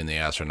biting you in the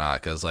ass or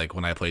not, because like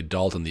when I played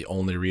Dalton, the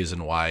only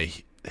reason why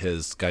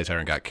his Sky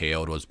Tyrant got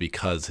KO'd was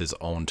because his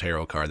own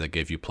tarot card that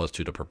gave you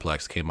 +2 to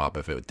perplex came up.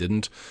 If it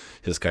didn't,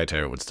 his Sky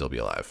Tyrant would still be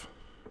alive.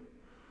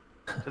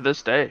 To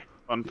this day.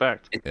 Fun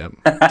fact. Yep,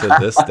 to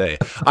this day.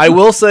 I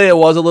will say it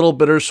was a little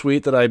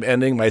bittersweet that I'm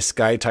ending my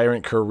Sky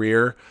Tyrant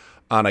career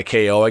on a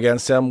KO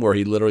against him where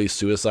he literally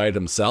suicided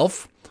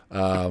himself.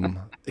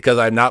 Because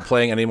I'm not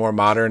playing any more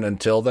Modern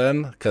until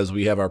then, because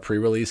we have our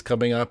pre-release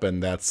coming up,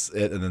 and that's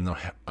it, and then the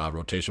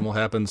rotation will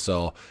happen.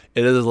 So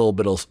it is a little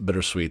bit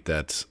bittersweet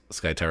that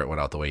Sky Tyrant went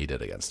out the way he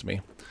did against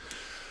me.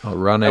 I'll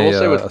run I will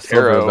say with a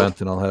silver Tarot- event,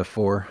 and I'll have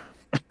 4.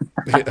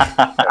 There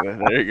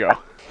you go.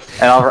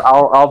 And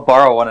I'll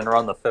borrow one and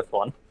run the 5th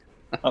one.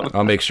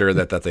 I'll make sure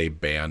that that's a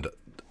banned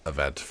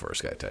event for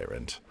Sky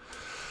Tyrant.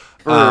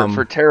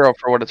 For tarot,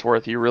 for what it's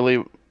worth, you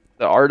really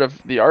the art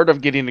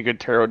of getting a good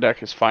tarot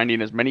deck is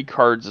finding as many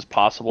cards as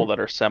possible that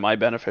are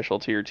semi-beneficial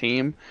to your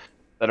team,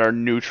 that are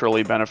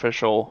neutrally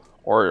beneficial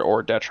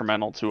or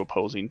detrimental to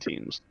opposing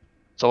teams.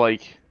 So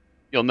like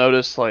you'll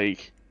notice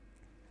like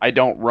I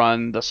don't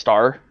run the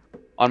star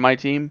on my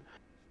team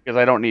because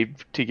I don't need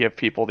to give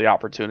people the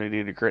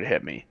opportunity to crit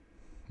hit me.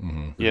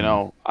 You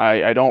know,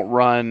 I don't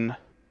run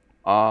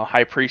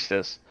High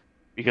Priestess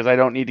because I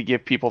don't need to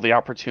give people the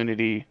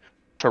opportunity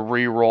to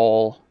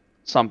re-roll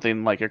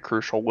something like a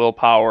crucial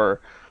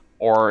willpower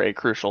or a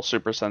crucial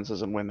super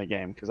senses and win the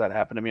game, because that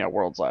happened to me at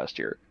Worlds last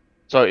year.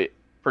 So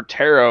for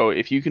tarot,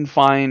 if you can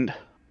find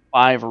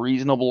 5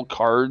 reasonable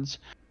cards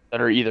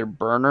that are either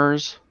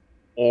burners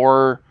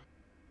or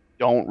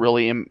don't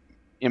really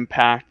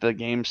impact the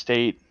game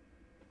state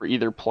for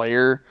either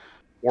player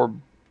or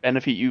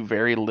benefit you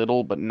very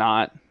little but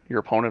not your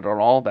opponent at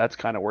all, that's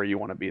kind of where you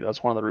want to be.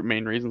 That's one of the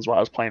main reasons why I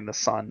was playing the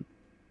Sun.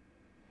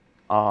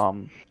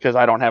 Because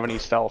I don't have any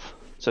stealth,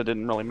 so it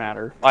didn't really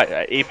matter.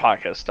 Apoc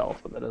has stealth,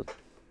 but that is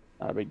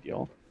not a big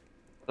deal.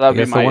 So that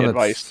would be my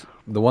advice.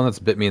 The one that's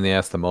bit me in the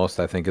ass the most,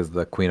 I think, is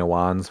the Queen of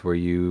Wands, where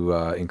you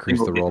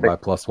increase the roll by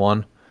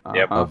 +1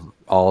 of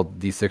all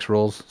D6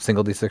 rolls,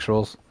 single D6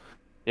 rolls.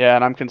 Yeah,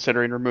 and I'm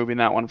considering removing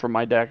that one from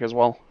my deck as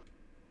well.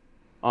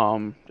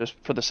 Just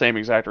for the same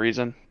exact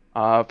reason.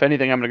 If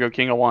anything, I'm going to go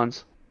King of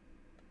Wands.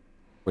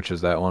 Which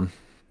is that one?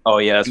 Oh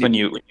yeah, that's when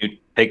you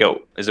take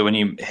out. Is it when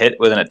you hit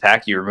with an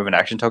attack, you remove an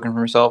action token from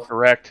yourself?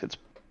 Correct.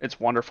 It's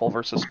wonderful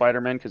versus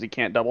Spider-Man because he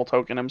can't double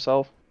token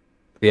himself.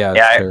 Yeah,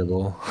 it's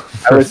terrible.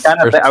 I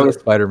was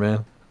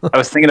Spider-Man. I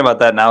was thinking about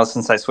that now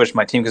since I switched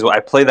my team, because I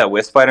played that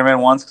with Spider-Man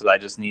once because I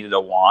just needed a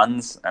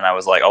wands, and I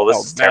was like, "Oh, this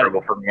is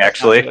terrible for me."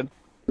 Actually,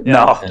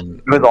 no,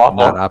 it was awful.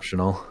 Not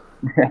optional.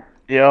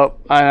 Yep,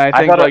 I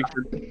think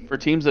like for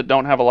teams that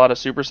don't have a lot of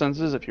super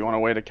senses, if you want a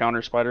way to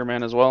counter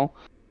Spider-Man as well,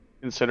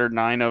 consider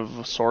 9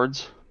 of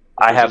Swords.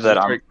 I have that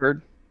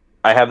on.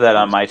 I have that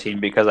on my team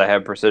because I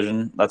have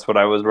precision. That's what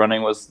I was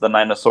running, was the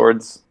 9 of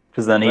Swords,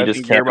 because then he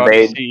just can't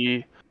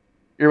evade.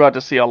 You're about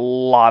to see a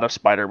lot of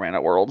Spider-Man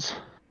at Worlds.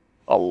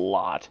 A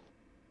lot.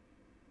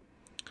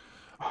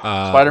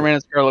 Spider-Man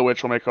and Scarlet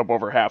Witch will make up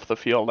over half the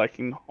field. I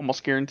can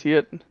almost guarantee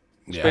it.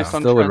 I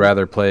still would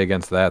rather play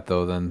against that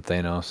though than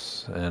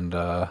Thanos. And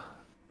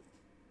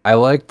I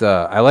like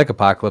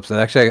Apocalypse, and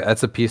actually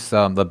that's a piece.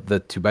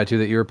 The 2x2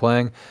 that you were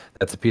playing,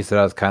 that's a piece that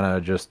I was kind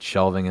of just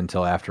shelving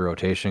until after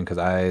rotation because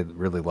I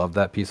really loved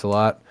that piece a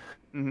lot.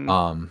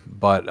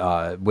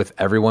 But with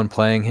everyone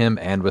playing him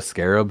and with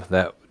Scarab,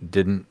 that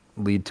didn't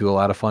lead to a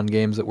lot of fun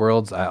games at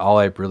Worlds. All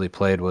I really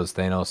played was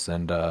Thanos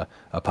and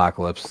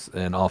Apocalypse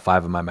in all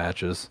 5 of my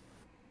matches.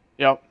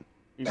 Yep,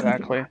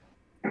 exactly.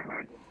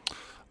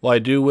 Well, I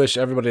do wish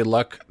everybody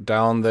luck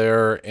down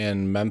there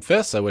in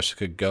Memphis. I wish I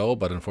could go,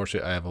 but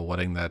unfortunately I have a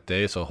wedding that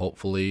day, so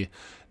hopefully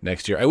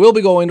next year. I will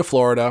be going to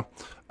Florida.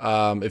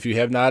 If you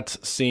have not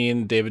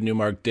seen, David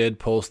Newmark did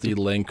post the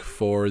link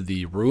for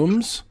the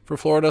rooms for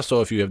Florida,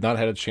 so if you have not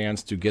had a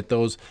chance to get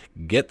those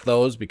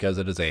because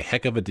it is a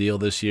heck of a deal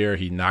this year.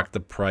 He knocked the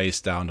price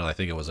down to, I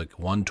think it was like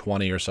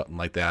 $120 or something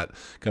like that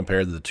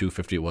compared to the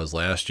 $250 it was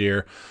last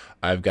year.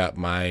 I've got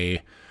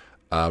my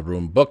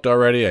room booked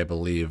already. I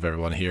believe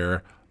everyone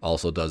here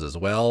also does as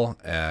well,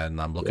 and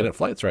I'm looking at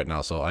flights right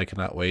now, so I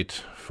cannot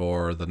wait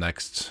for the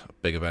next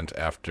big event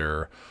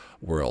after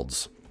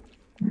Worlds.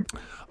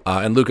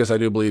 And Lucas, I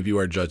do believe you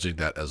are judging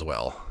that as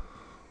well.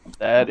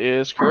 That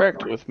is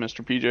correct, with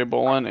Mr. PJ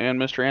Bolin and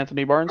Mr.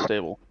 Anthony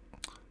Barnstable.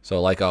 So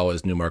like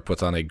always, Newmark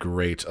puts on a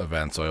great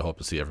event, so I hope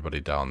to see everybody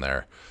down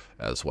there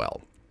as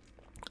well.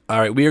 All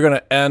right, we are going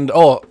to end.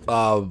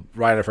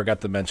 Ryan, I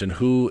forgot to mention,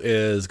 who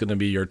is going to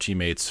be your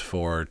teammates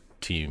for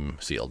Team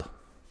Sealed?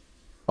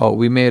 Oh,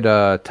 we made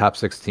a top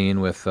 16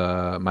 with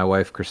my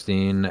wife,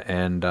 Christine,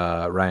 and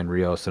Ryan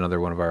Rios, another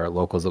one of our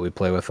locals that we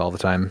play with all the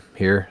time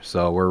here.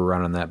 So we're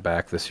running that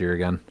back this year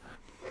again.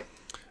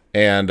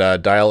 And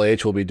Dial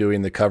H will be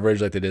doing the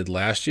coverage like they did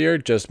last year.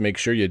 Just make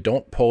sure you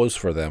don't pose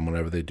for them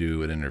whenever they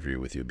do an interview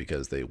with you,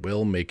 because they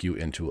will make you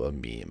into a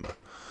meme.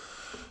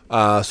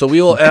 So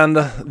we will end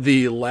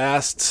the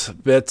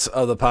last bit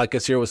of the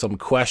podcast here with some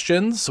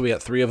questions. So we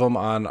got 3 of them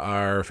on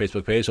our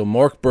Facebook page. So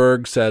Mork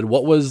Berg said,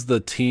 what was the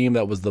team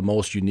that was the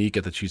most unique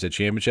at the Cheesehead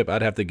Championship?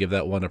 I'd have to give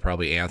that one to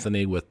probably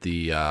Anthony with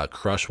the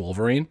Crush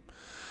Wolverine.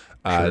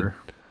 Sure.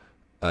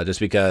 Just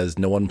because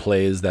no one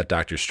plays that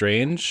Doctor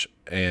Strange,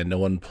 and no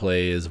one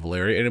plays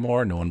Valeria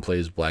anymore, no one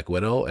plays Black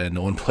Widow, and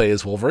no one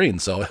plays Wolverine.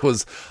 So it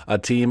was a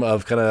team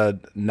of kind of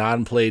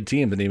non-played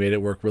teams, and he made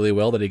it work really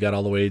well that he got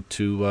all the way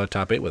to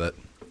top 8 with it.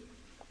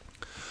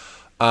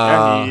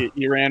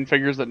 He ran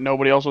figures that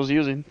nobody else was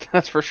using.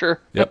 That's for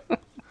sure.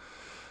 Yep.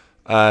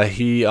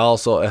 He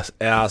also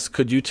asked,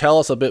 could you tell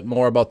us a bit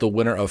more about the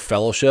winner of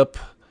Fellowship?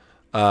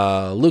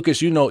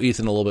 Lucas, you know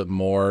Ethan a little bit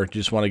more. Do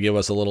you just want to give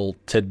us a little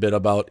tidbit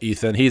about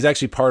Ethan? He's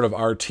actually part of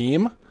our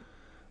team,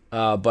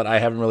 but I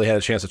haven't really had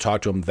a chance to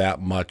talk to him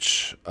that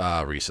much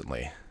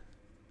recently.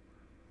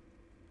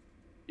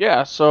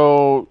 Yeah,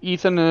 so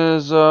Ethan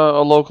is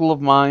a local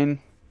of mine.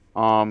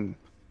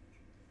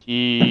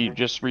 He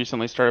just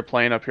recently started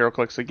playing up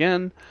HeroClix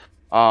again,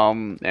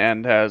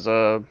 and has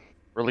a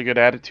really good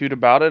attitude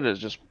about it. Has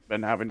just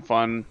been having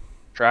fun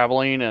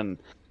traveling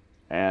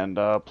and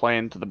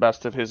playing to the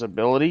best of his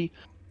ability.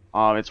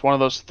 It's one of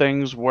those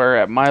things where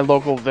at my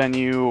local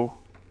venue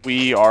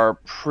we are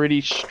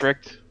pretty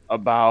strict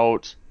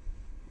about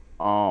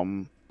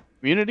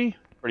community,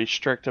 pretty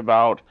strict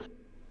about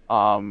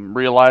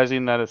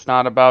realizing that it's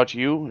not about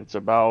you. It's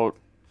about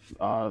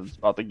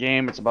the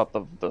game. It's about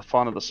the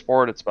fun of the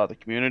sport. It's about the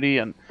community.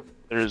 And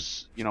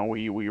there's,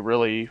 we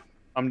really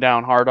come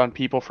down hard on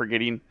people for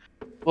getting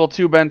a little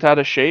too bent out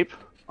of shape.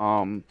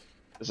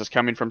 This is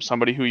coming from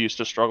somebody who used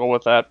to struggle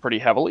with that pretty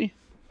heavily.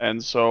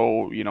 And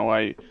so,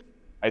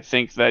 I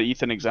think that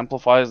Ethan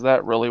exemplifies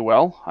that really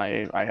well.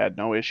 I had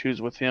no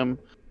issues with him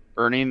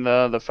earning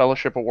the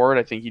fellowship award.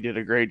 I think he did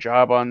a great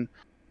job on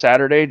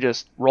Saturday,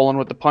 just rolling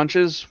with the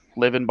punches,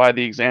 living by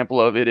the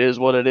example of it is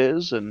what it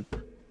is, and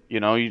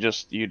you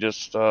just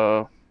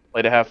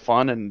play to have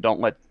fun, and don't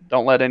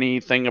let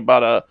anything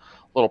about a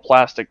little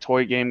plastic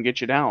toy game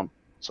get you down.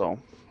 So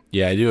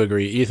yeah, I do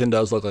agree. Ethan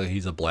does look like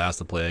he's a blast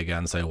to play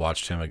against. I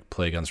watched him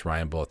play against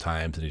Ryan both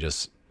times, and he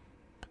just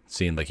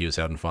seemed like he was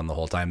having fun the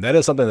whole time. That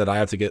is something that I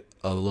have to get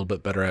a little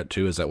bit better at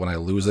too, is that when I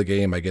lose a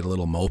game, I get a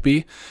little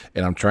mopey,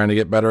 and I'm trying to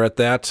get better at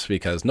that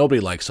because nobody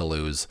likes to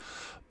lose.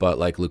 But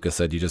like Lucas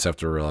said, you just have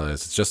to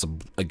realize it's just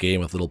a game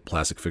with little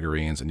plastic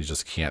figurines, and you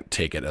just can't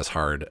take it as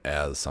hard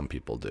as some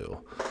people do.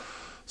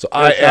 So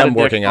I am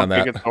working on that.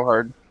 Don't take it so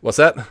hard. What's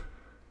that?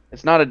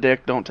 It's not a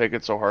dick. Don't take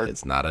it so hard.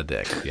 It's not a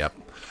dick. Yep.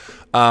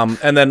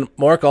 And then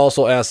Mark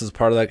also asks as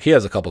part of that, he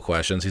has a couple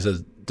questions. He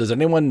says, does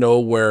anyone know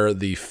where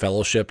the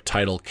Fellowship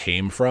title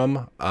came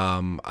from?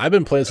 I've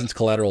been playing since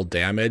Collateral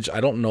Damage.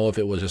 I don't know if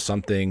it was just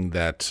something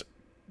that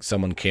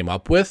someone came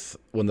up with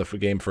when the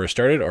game first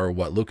started, or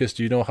what. Lucas,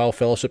 do you know how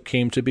Fellowship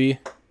came to be?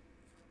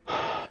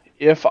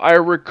 If I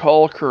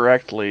recall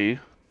correctly,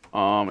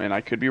 and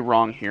I could be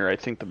wrong here, I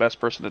think the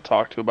best person to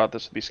talk to about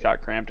this would be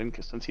Scott Crampton,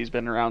 since he's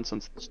been around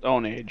since the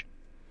Stone Age.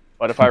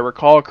 But if I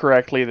recall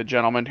correctly, the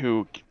gentleman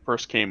who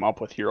first came up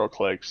with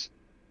HeroClix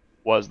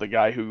was the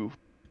guy who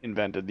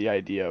invented the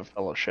idea of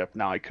Fellowship.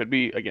 Now, I could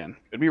be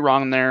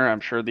wrong there.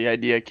 I'm sure the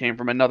idea came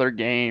from another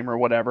game or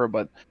whatever,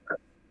 but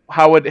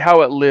how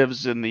it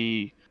lives in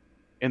the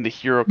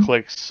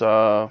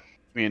HeroClix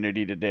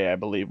community today, I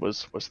believe,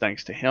 was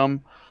thanks to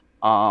him.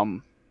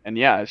 And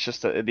yeah, it's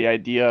just the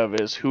idea of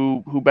is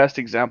who best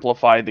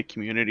exemplified the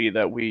community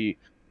that we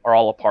are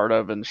all a part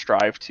of and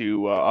strive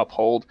to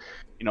uphold.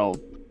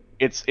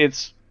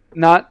 It's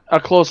not a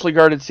closely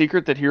guarded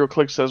secret that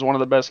HeroClix is one of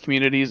the best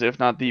communities, if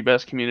not the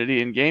best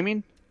community in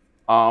gaming.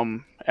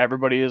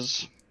 Everybody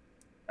is,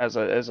 as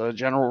a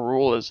general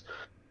rule, is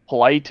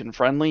polite and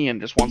friendly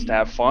and just wants to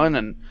have fun.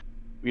 And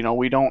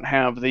we don't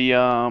have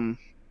the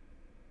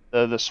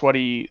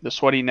sweaty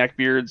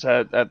neckbeards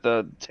at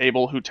the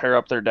table who tear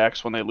up their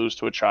decks when they lose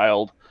to a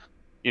child.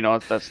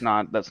 That's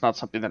not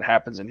something that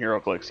happens in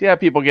HeroClix. Yeah,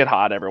 people get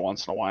hot every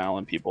once in a while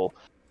and people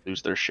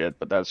lose their shit,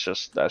 but that's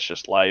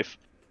just life.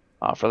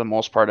 For the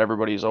most part,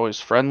 everybody's always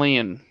friendly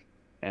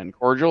and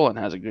cordial and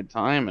has a good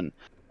time. And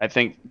I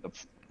think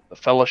the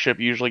fellowship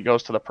usually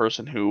goes to the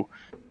person who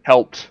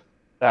helped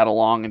that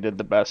along and did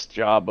the best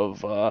job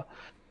of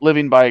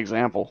living by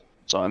example.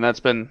 So, and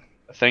that's been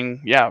a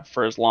thing, yeah,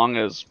 for as long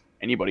as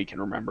anybody can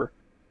remember.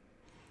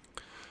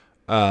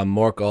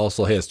 Mark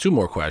also has two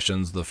more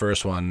questions. The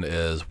first one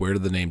is, where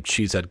did the name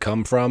Cheesehead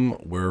come from?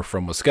 We're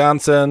from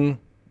Wisconsin.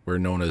 We're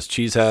known as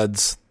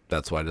Cheeseheads.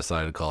 That's why I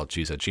decided to call it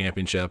Cheesehead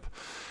Championship.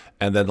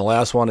 And then the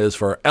last one is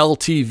for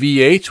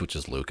LTVH, which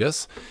is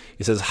Lucas.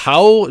 He says,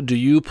 how do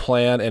you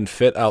plan and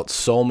fit out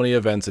so many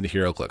events in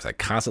HeroClix? I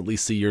constantly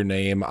see your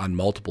name on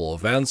multiple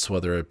events,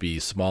 whether it be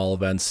small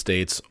events,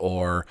 states,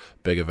 or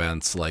big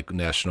events like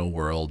National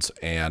Worlds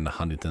and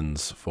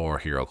Huntington's for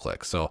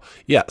HeroClix. So,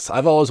 yes,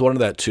 I've always wanted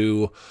that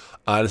too.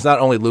 It's not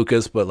only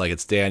Lucas, but like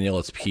it's Daniel,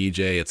 it's PJ,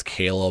 it's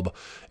Caleb,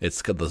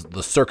 it's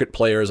the circuit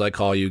players, I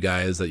call you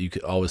guys, that you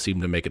always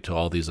seem to make it to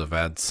all these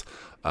events.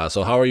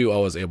 So how are you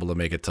always able to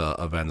make it to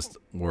events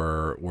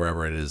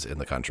wherever it is in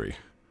the country?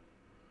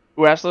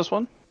 Who asked this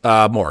one?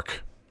 Mork,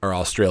 our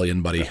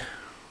Australian buddy.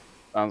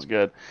 Sounds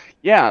good.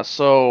 Yeah,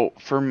 so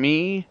for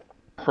me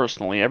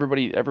personally,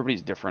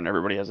 everybody's different.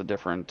 Everybody has a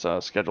different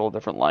schedule,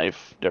 different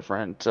life,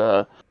 different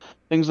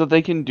things that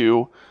they can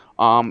do.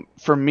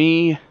 For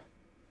me,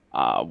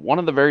 one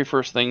of the very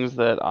first things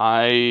that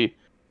I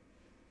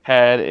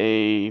had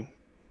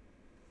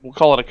we'll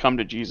call it a come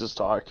to Jesus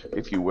talk,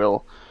 if you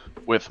will,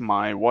 with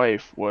my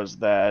wife was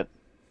that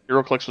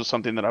HeroClix was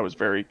something that I was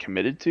very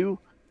committed to.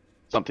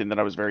 something that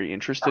I was very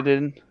interested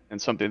in,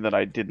 and something that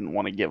I didn't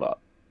want to give up.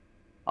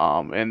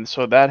 And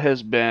so that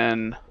has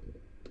been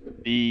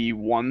the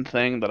one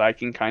thing that I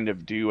can kind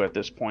of do at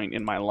this point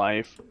in my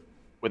life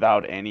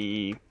without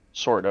any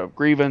sort of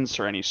grievance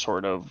or any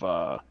sort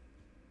of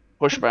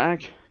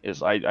pushback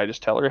is I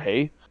just tell her,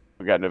 hey,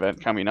 we got an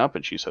event coming up,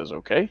 and she says,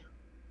 okay,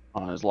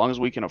 as long as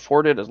we can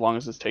afford it, as long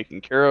as it's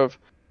taken care of,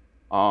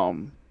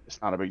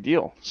 it's not a big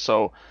deal.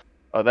 So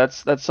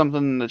that's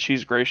something that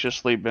she's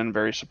graciously been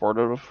very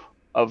supportive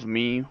of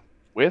me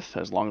with,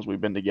 as long as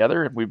we've been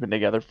together. And we've been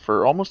together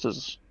for almost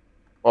as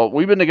well.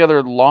 We've been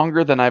together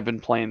longer than I've been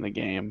playing the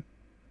game,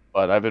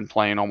 but I've been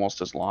playing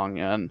almost as long.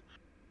 And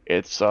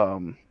it's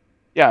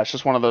yeah, it's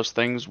just one of those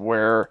things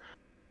where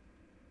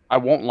I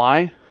won't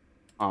lie.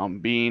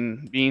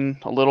 Being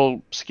a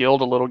little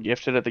skilled, a little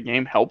gifted at the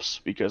game helps,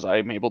 because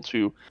I'm able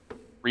to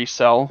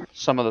resell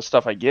some of the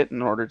stuff I get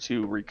in order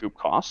to recoup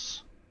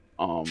costs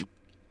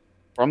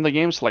from the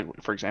games. So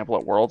like, for example,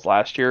 at Worlds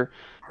last year,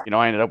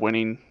 I ended up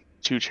winning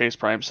 2 Chase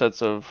Prime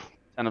sets of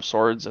Ten of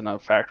Swords and a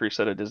factory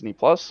set of Disney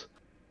Plus.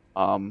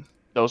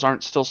 Those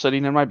aren't still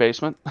sitting in my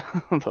basement.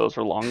 Those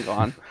are long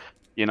gone,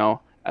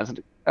 as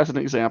an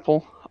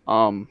example.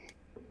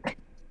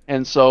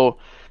 And so,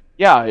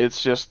 yeah,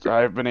 it's just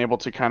I've been able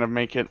to kind of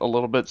make it a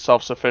little bit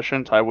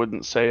self-sufficient. I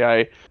wouldn't say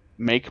I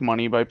make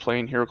money by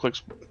playing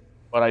HeroClix,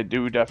 but I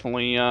do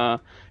definitely.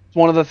 It's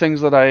one of the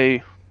things that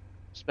I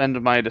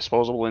spend my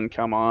disposable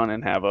income on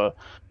and have a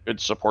good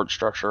support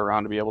structure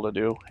around to be able to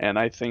do. And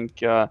I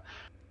think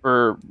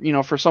for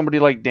somebody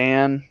like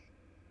Dan,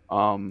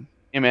 him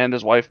and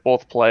his wife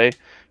both play,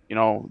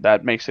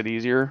 that makes it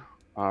easier.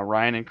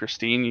 Ryan and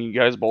Christine, you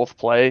guys both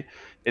play.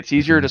 It's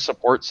easier to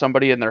support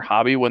somebody in their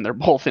hobby when they're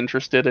both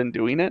interested in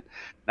doing it.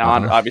 Now,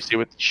 obviously,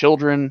 with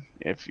children,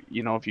 if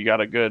you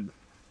got a good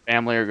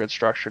family or good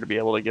structure to be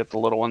able to get the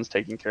little ones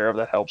taken care of,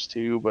 that helps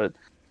too. But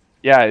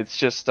yeah, it's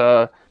just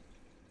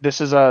this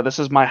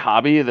is my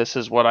hobby. This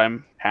is what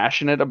I'm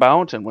passionate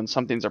about, and when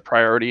something's a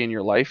priority in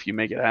your life, you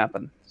make it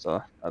happen.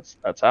 So that's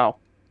how.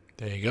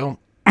 There you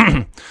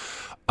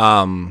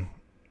go.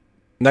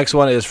 Next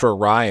one is for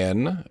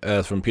Ryan,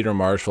 from Peter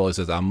Marshall. He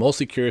says, I'm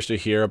mostly curious to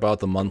hear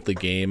about the monthly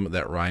game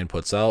that Ryan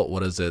puts out.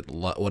 What is it?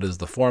 What is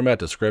the format,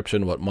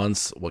 description, what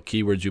months, what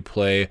keywords you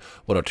play,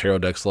 what are tarot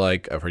decks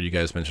like? I've heard you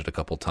guys mention it a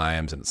couple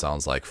times, and it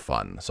sounds like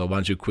fun. So why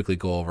don't you quickly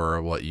go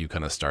over what you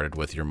kind of started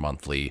with your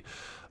monthly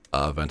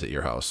event at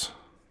your house?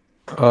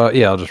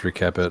 Yeah, I'll just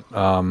recap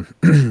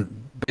it.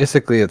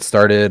 Basically, it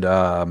started,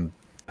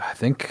 I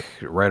think,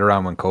 right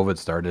around when COVID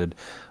started.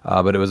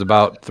 But it was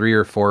about 3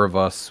 or 4 of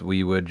us.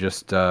 We would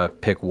just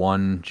pick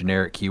one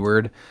generic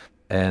keyword,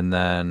 and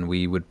then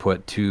we would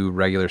put 2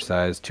 regular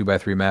size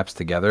 2x3 maps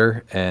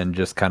together and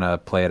just kind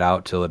of play it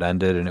out till it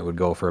ended. And it would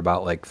go for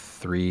about like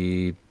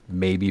 3,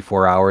 maybe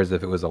 4 hours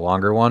if it was a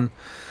longer one.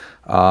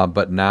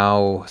 But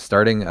now,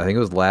 starting, I think it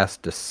was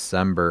last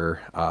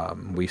December,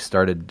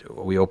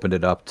 we opened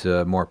it up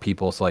to more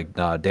people. So like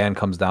Dan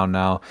comes down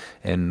now,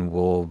 and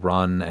we'll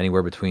run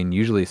anywhere between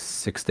usually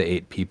 6 to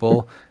 8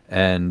 people,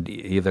 and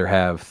either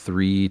have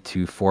 3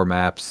 to 4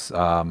 maps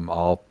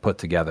all put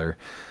together.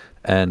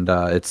 And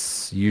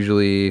it's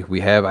usually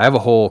I have a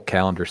whole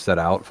calendar set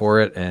out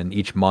for it, and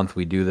each month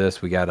we do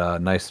this. We got a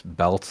nice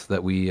belt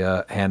that we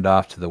hand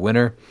off to the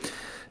winner.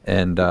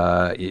 And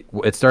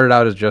it started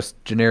out as just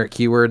generic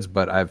keywords,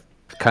 but I've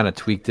kind of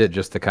tweaked it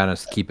just to kind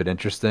of keep it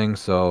interesting.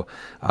 So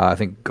I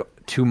think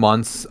 2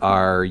 months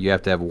you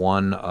have to have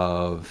one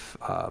of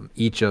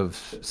each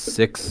of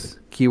 6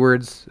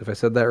 keywords, if I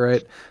said that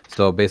right.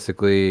 So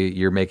basically,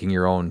 you're making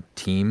your own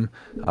team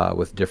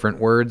with different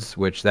words,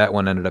 which that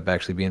one ended up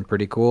actually being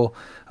pretty cool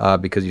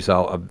because you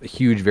saw a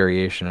huge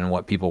variation in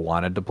what people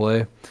wanted to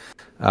play.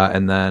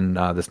 And then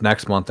this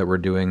next month that we're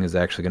doing is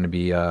actually going to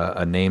be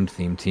a named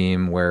theme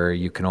team, where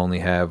you can only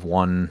have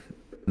one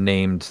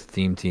named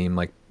theme team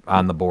like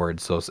on the board.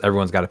 So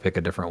everyone's got to pick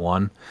a different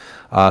one.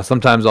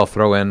 Sometimes I'll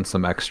throw in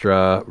some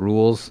extra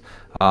rules.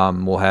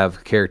 We'll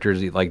have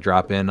characters like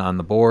drop in on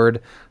the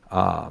board,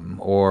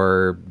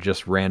 or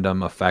just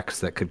random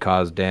effects that could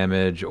cause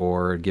damage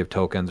or give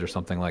tokens or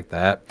something like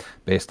that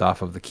based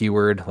off of the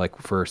keyword. Like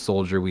for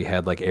Soldier, we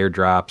had like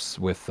airdrops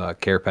with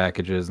care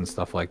packages and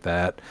stuff like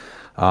that.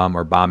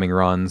 Or bombing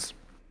runs.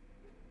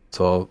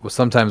 So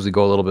sometimes we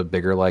go a little bit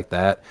bigger like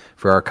that.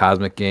 For our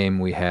Cosmic game,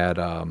 we had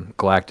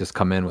Galactus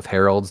come in with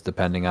Heralds,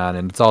 depending on,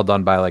 and it's all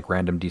done by like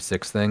random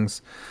D6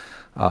 things.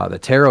 The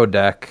tarot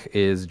deck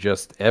is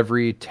just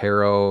every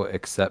tarot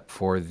except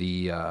for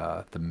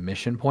the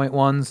mission point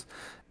ones.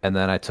 And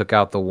then I took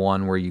out the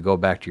one where you go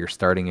back to your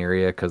starting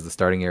area, because the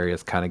starting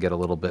areas kind of get a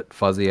little bit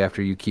fuzzy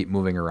after you keep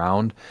moving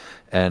around.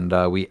 And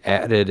we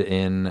added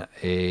in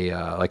a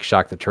like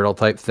Shock the Turtle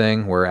type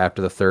thing, where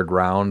after the 3rd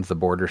round, the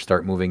borders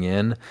start moving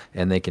in,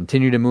 and they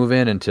continue to move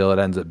in until it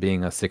ends up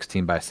being a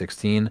 16 by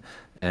 16.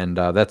 And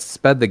that's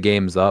sped the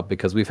games up,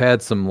 because we've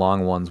had some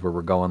long ones where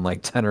we're going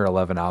like 10 or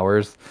 11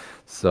 hours.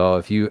 So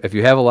if you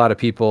have a lot of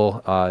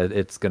people,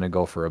 it's going to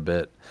go for a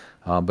bit.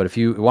 But if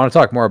you want to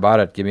talk more about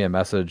it, give me a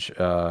message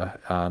on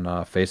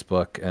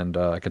Facebook, and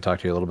I can talk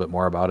to you a little bit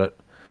more about it.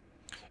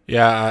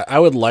 Yeah, I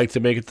would like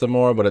to make it to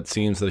more, but it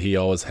seems that he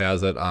always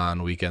has it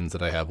on weekends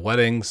that I have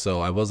weddings.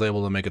 So I was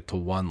able to make it to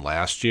one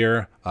last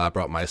year. I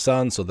brought my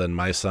son, so then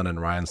my son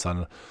and Ryan's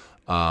son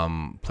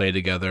played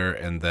together,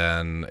 and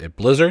then it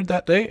blizzard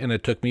that day, and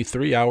it took me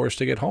 3 hours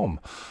to get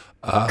home.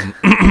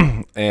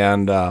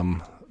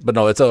 But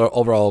no, it's an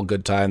overall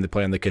good time. They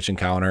play on the kitchen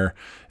counter.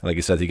 And like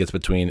you said, he gets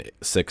between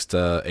 6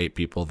 to 8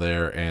 people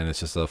there, and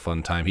it's just a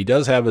fun time. He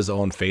does have his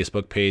own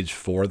Facebook page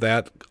for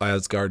that,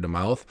 Asgard to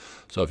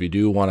Mouth. So if you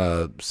do want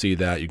to see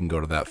that, you can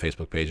go to that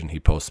Facebook page, and he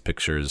posts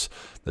pictures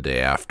the day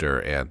after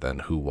and then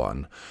who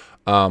won.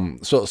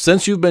 So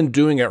since you've been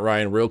doing it,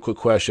 Ryan, real quick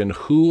question.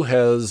 Who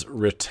has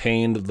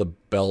retained the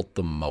belt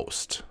the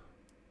most?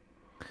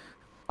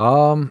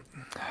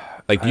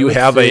 Like, do you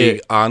have a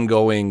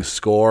ongoing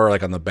score,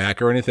 like on the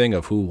back or anything,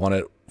 of who won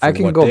it? I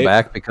can go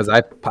back because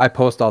I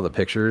post all the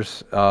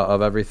pictures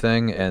of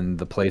everything and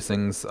the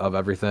placings of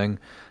everything,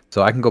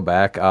 so I can go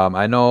back.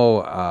 I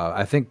know.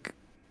 I think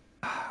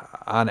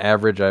on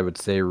average, I would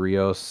say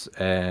Rios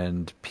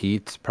and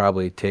Pete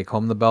probably take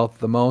home the belt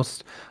the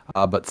most.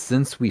 But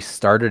since we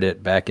started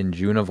it back in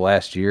June of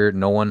last year,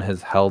 no one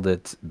has held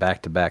it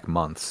back-to-back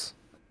months.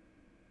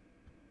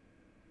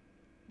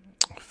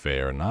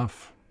 Fair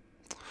enough.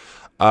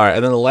 All right,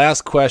 and then the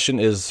last question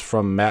is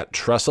from Matt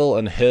Trussell,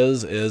 and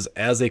his is,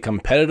 as a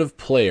competitive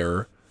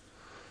player,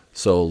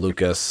 so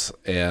Lucas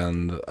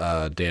and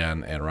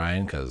Dan and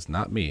Ryan, because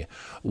not me,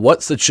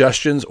 what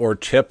suggestions or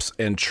tips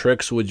and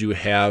tricks would you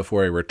have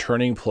for a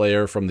returning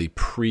player from the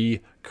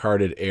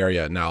pre-carded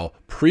area? Now,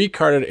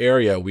 pre-carded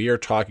area, we are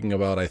talking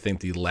about, I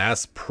think the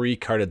last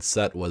pre-carded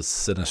set was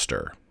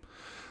Sinister.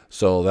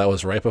 So that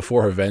was right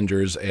before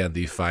Avengers and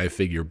the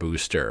 5-figure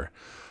booster.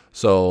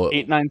 So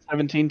 8, 9,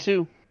 17,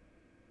 2.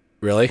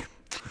 Really?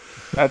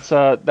 That's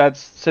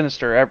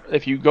Sinister.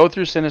 If you go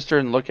through Sinister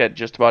and look at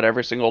just about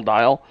every single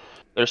dial,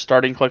 their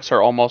starting clicks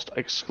are almost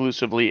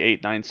exclusively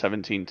 8, 9,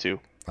 17, 2.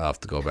 I'll have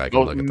to go back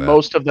and look at that.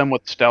 Most of them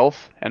with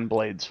stealth and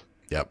blades.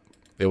 Yep.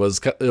 It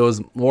was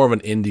more of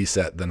an indie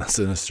set than a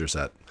Sinister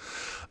set.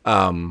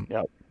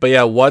 Yep. But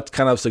yeah, what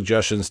kind of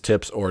suggestions,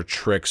 tips, or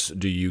tricks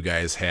do you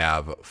guys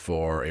have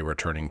for a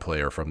returning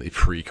player from the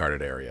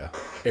pre-carded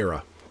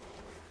era?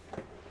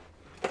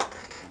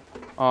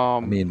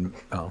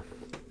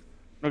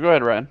 No, go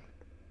ahead, Ryan.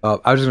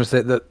 I was just going to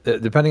say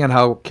that depending on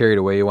how carried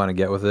away you want to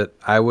get with it,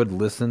 I would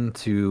listen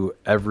to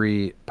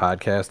every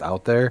podcast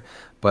out there,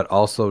 but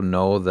also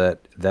know that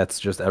that's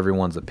just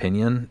everyone's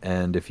opinion.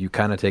 And if you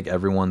kind of take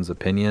everyone's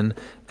opinion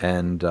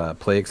and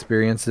play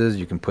experiences,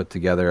 you can put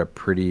together a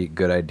pretty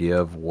good idea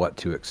of what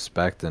to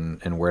expect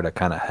and where to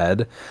kind of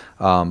head.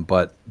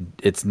 But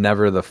it's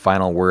never the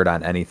final word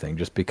on anything.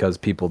 Just because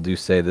people do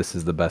say this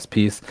is the best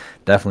piece,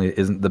 definitely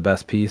isn't the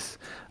best piece.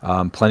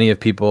 Plenty of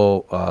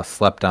people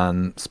slept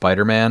on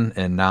Spider-Man,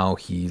 and now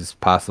he's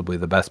possibly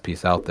the best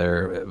piece out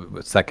there,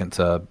 second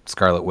to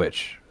Scarlet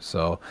Witch.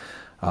 So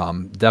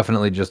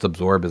definitely just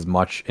absorb as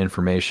much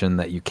information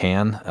that you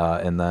can,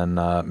 and then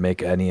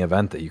make any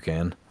event that you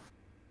can.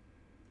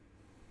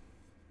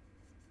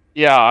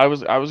 Yeah, I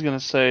was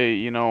gonna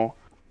say,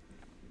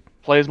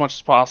 play as much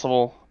as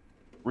possible,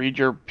 read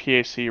your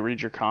PAC,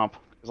 read your comp,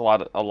 because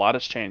a lot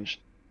has changed,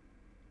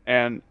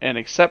 and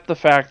accept the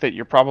fact that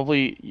you're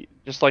probably,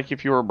 just like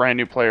if you were a brand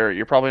new player,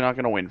 you're probably not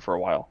gonna win for a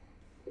while,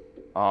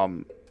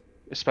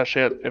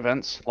 especially at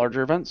events,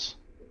 larger events.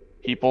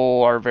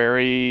 People are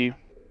very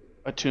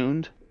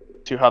attuned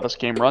to how this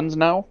game runs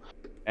now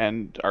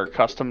and are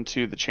accustomed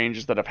to the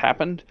changes that have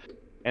happened.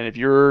 And if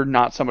you're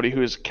not somebody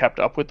who has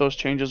kept up with those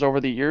changes over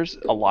the years,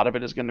 a lot of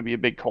it is going to be a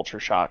big culture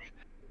shock.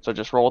 So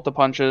just roll with the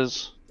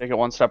punches, take it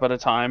one step at a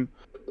time,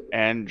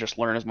 and just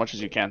learn as much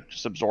as you can.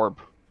 Just absorb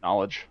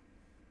knowledge.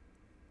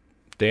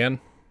 Dan?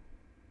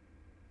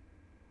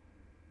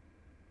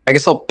 I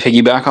guess I'll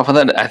piggyback off of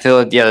that. I feel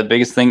like, the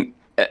biggest thing,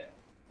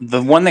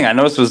 the one thing I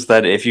noticed was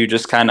that if you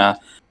just kind of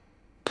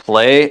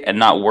play and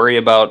not worry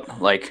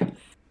about, like,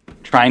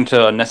 trying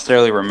to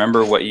necessarily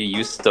remember what you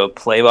used to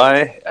play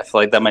by, I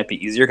feel like that might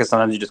be easier, because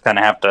sometimes you just kind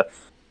of have to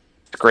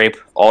scrape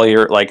all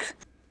your, like,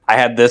 I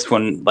had this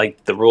when,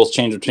 like, the rules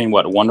changed between,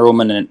 Wonder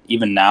Woman and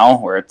even now,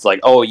 where it's like,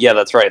 oh, yeah,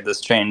 that's right, this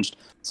changed.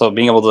 So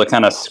being able to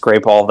kind of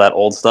scrape all of that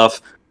old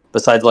stuff,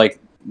 besides, like,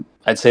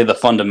 I'd say the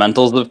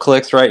fundamentals of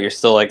clicks, right? You're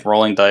still, like,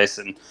 rolling dice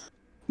and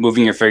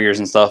moving your figures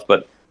and stuff,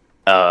 but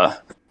I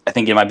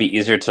think it might be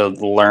easier to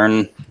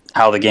learn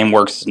how the game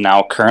works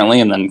now currently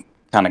and then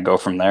kind of go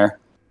from there.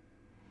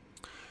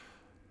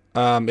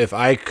 If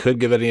I could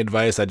give any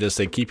advice, I'd just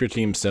say keep your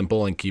team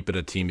simple and keep it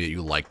a team that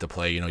you like to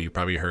play. You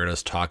probably heard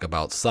us talk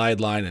about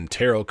sideline and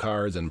tarot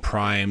cards and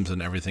primes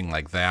and everything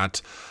like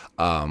that.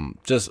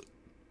 Just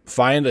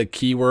find a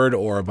keyword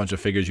or a bunch of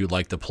figures you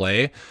like to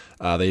play.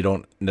 They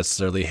don't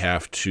necessarily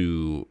have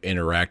to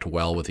interact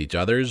well with each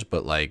other's,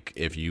 but like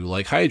if you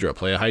like Hydra,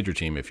 play a Hydra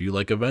team. If you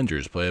like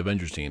Avengers, play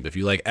Avengers team. If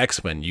you like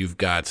X-Men, you've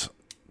got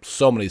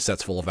so many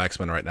sets full of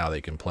X-Men right now that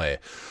you can play.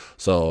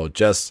 So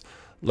just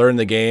learn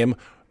the game.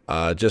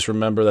 Just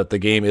remember that the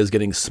game is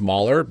getting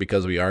smaller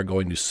because we are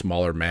going to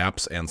smaller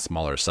maps and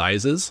smaller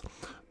sizes.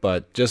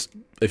 But just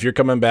if you're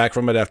coming back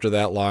from it after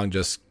that long,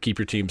 just keep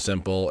your team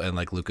simple. And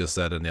like Lucas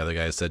said and the other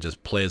guys said,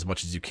 just play as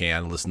much as you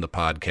can, listen to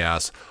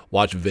podcasts,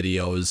 watch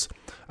videos.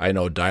 I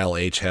know Dial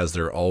H has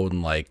their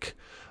own, like,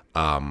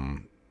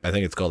 I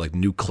think it's called like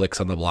New Clicks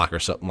on the Block or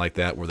something like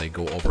that, where they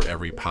go over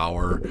every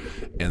power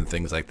and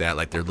things like that,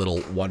 like their little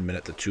 1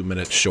 minute to 2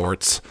 minute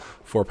shorts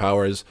for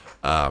powers,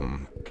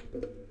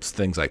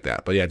 things like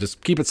that. But yeah,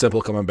 just keep it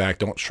simple coming back.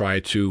 Don't try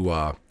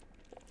to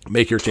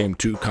make your team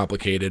too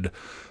complicated.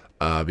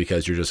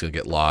 Because you're just going to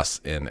get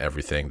lost in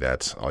everything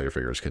that all your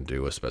figures can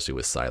do, especially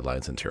with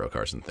sidelines and tarot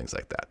cards and things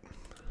like that.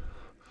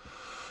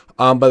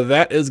 But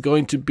that is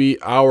going to be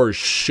our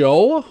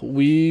show.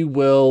 We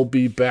will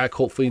be back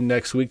hopefully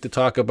next week to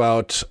talk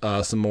about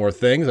some more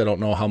things. I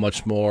don't know how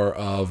much more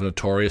of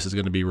Notorious is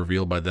going to be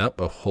revealed by that,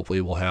 but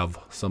hopefully we'll have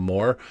some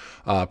more.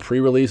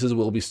 Pre-releases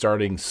will be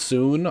starting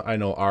soon. I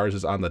know ours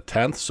is on the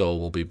 10th, so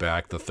we'll be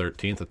back the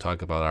 13th to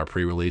talk about our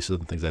pre-releases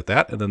and things like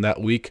that. And then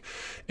that week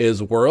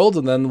is Worlds,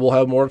 and then we'll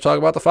have more to talk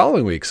about the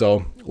following week.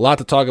 So a lot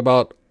to talk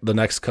about the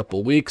next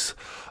couple weeks.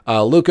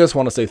 Lucas,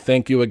 want to say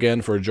thank you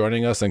again for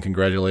joining us and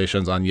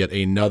congratulations on yet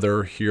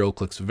another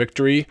HeroClix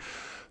victory.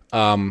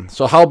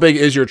 So how big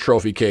is your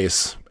trophy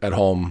case at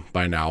home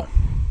by now?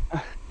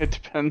 It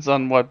depends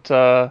on what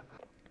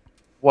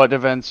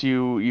events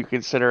you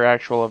consider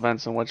actual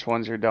events and which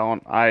ones you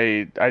don't.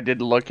 I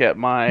did look at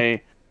my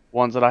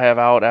ones that I have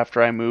out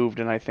after I moved,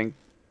 and I think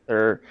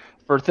they're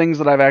for things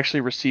that I've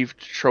actually received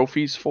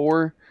trophies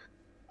for.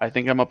 I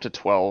think I'm up to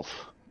 12.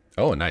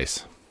 Oh,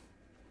 nice.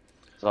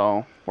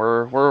 So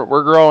we're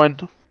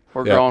growing.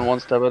 We're growing one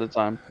step at a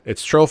time.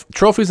 It's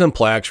trophies and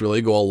plaques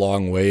really go a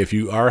long way. If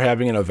you are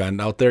having an event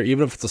out there,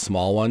 even if it's a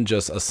small one,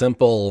 just a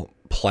simple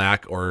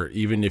plaque, or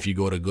even if you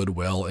go to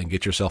Goodwill and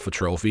get yourself a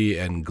trophy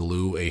and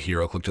glue a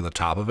HeroClix to the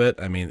top of it,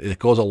 I mean, it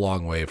goes a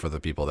long way for the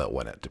people that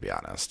win it, to be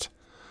honest.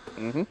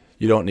 Mm-hmm.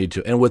 You don't need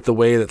to. And with the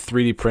way that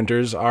 3D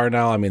printers are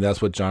now, I mean,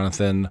 that's what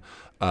Jonathan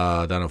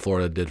down in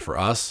Florida did for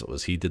us,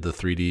 was he did the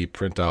 3D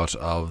printout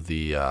of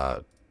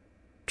the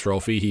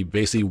trophy. He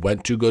basically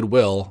went to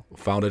Goodwill,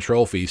 found a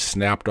trophy,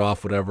 snapped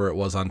off whatever it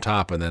was on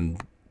top, and then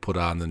put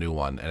on the new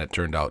one, and it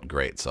turned out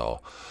great. So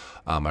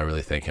I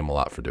really thank him a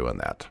lot for doing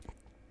that.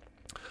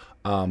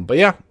 But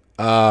yeah,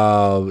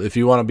 if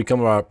you want to become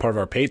a part of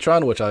our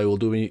Patreon, which I will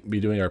be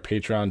doing our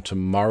Patreon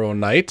tomorrow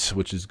night,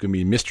 which is going to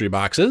be mystery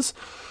boxes,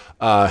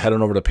 head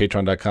on over to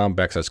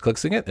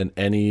patreon.com/clicksingit, and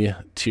any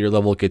tier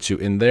level gets you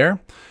in there.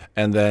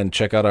 And then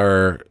check out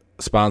our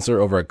sponsor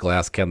over at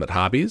Glass Cabinet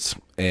Hobbies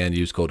and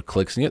use code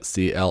CLIXINIT,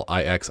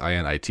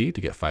 CLIXINIT,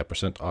 to get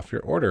 5% off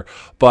your order.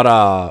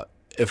 But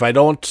if I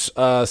don't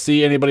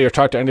see anybody or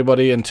talk to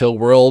anybody until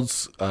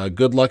Worlds,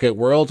 good luck at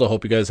Worlds. I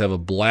hope you guys have a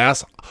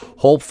blast.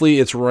 Hopefully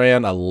it's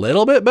ran a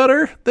little bit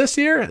better this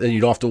year, and you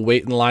don't have to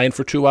wait in line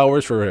for 2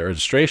 hours for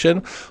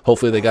registration.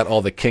 Hopefully they got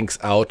all the kinks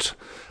out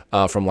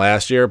from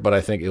last year, but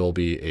I think it will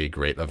be a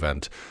great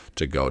event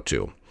to go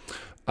to.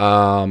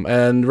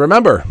 And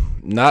remember,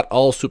 not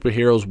all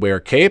superheroes wear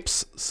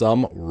capes.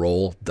 Some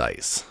roll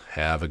dice.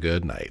 Have a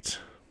good night.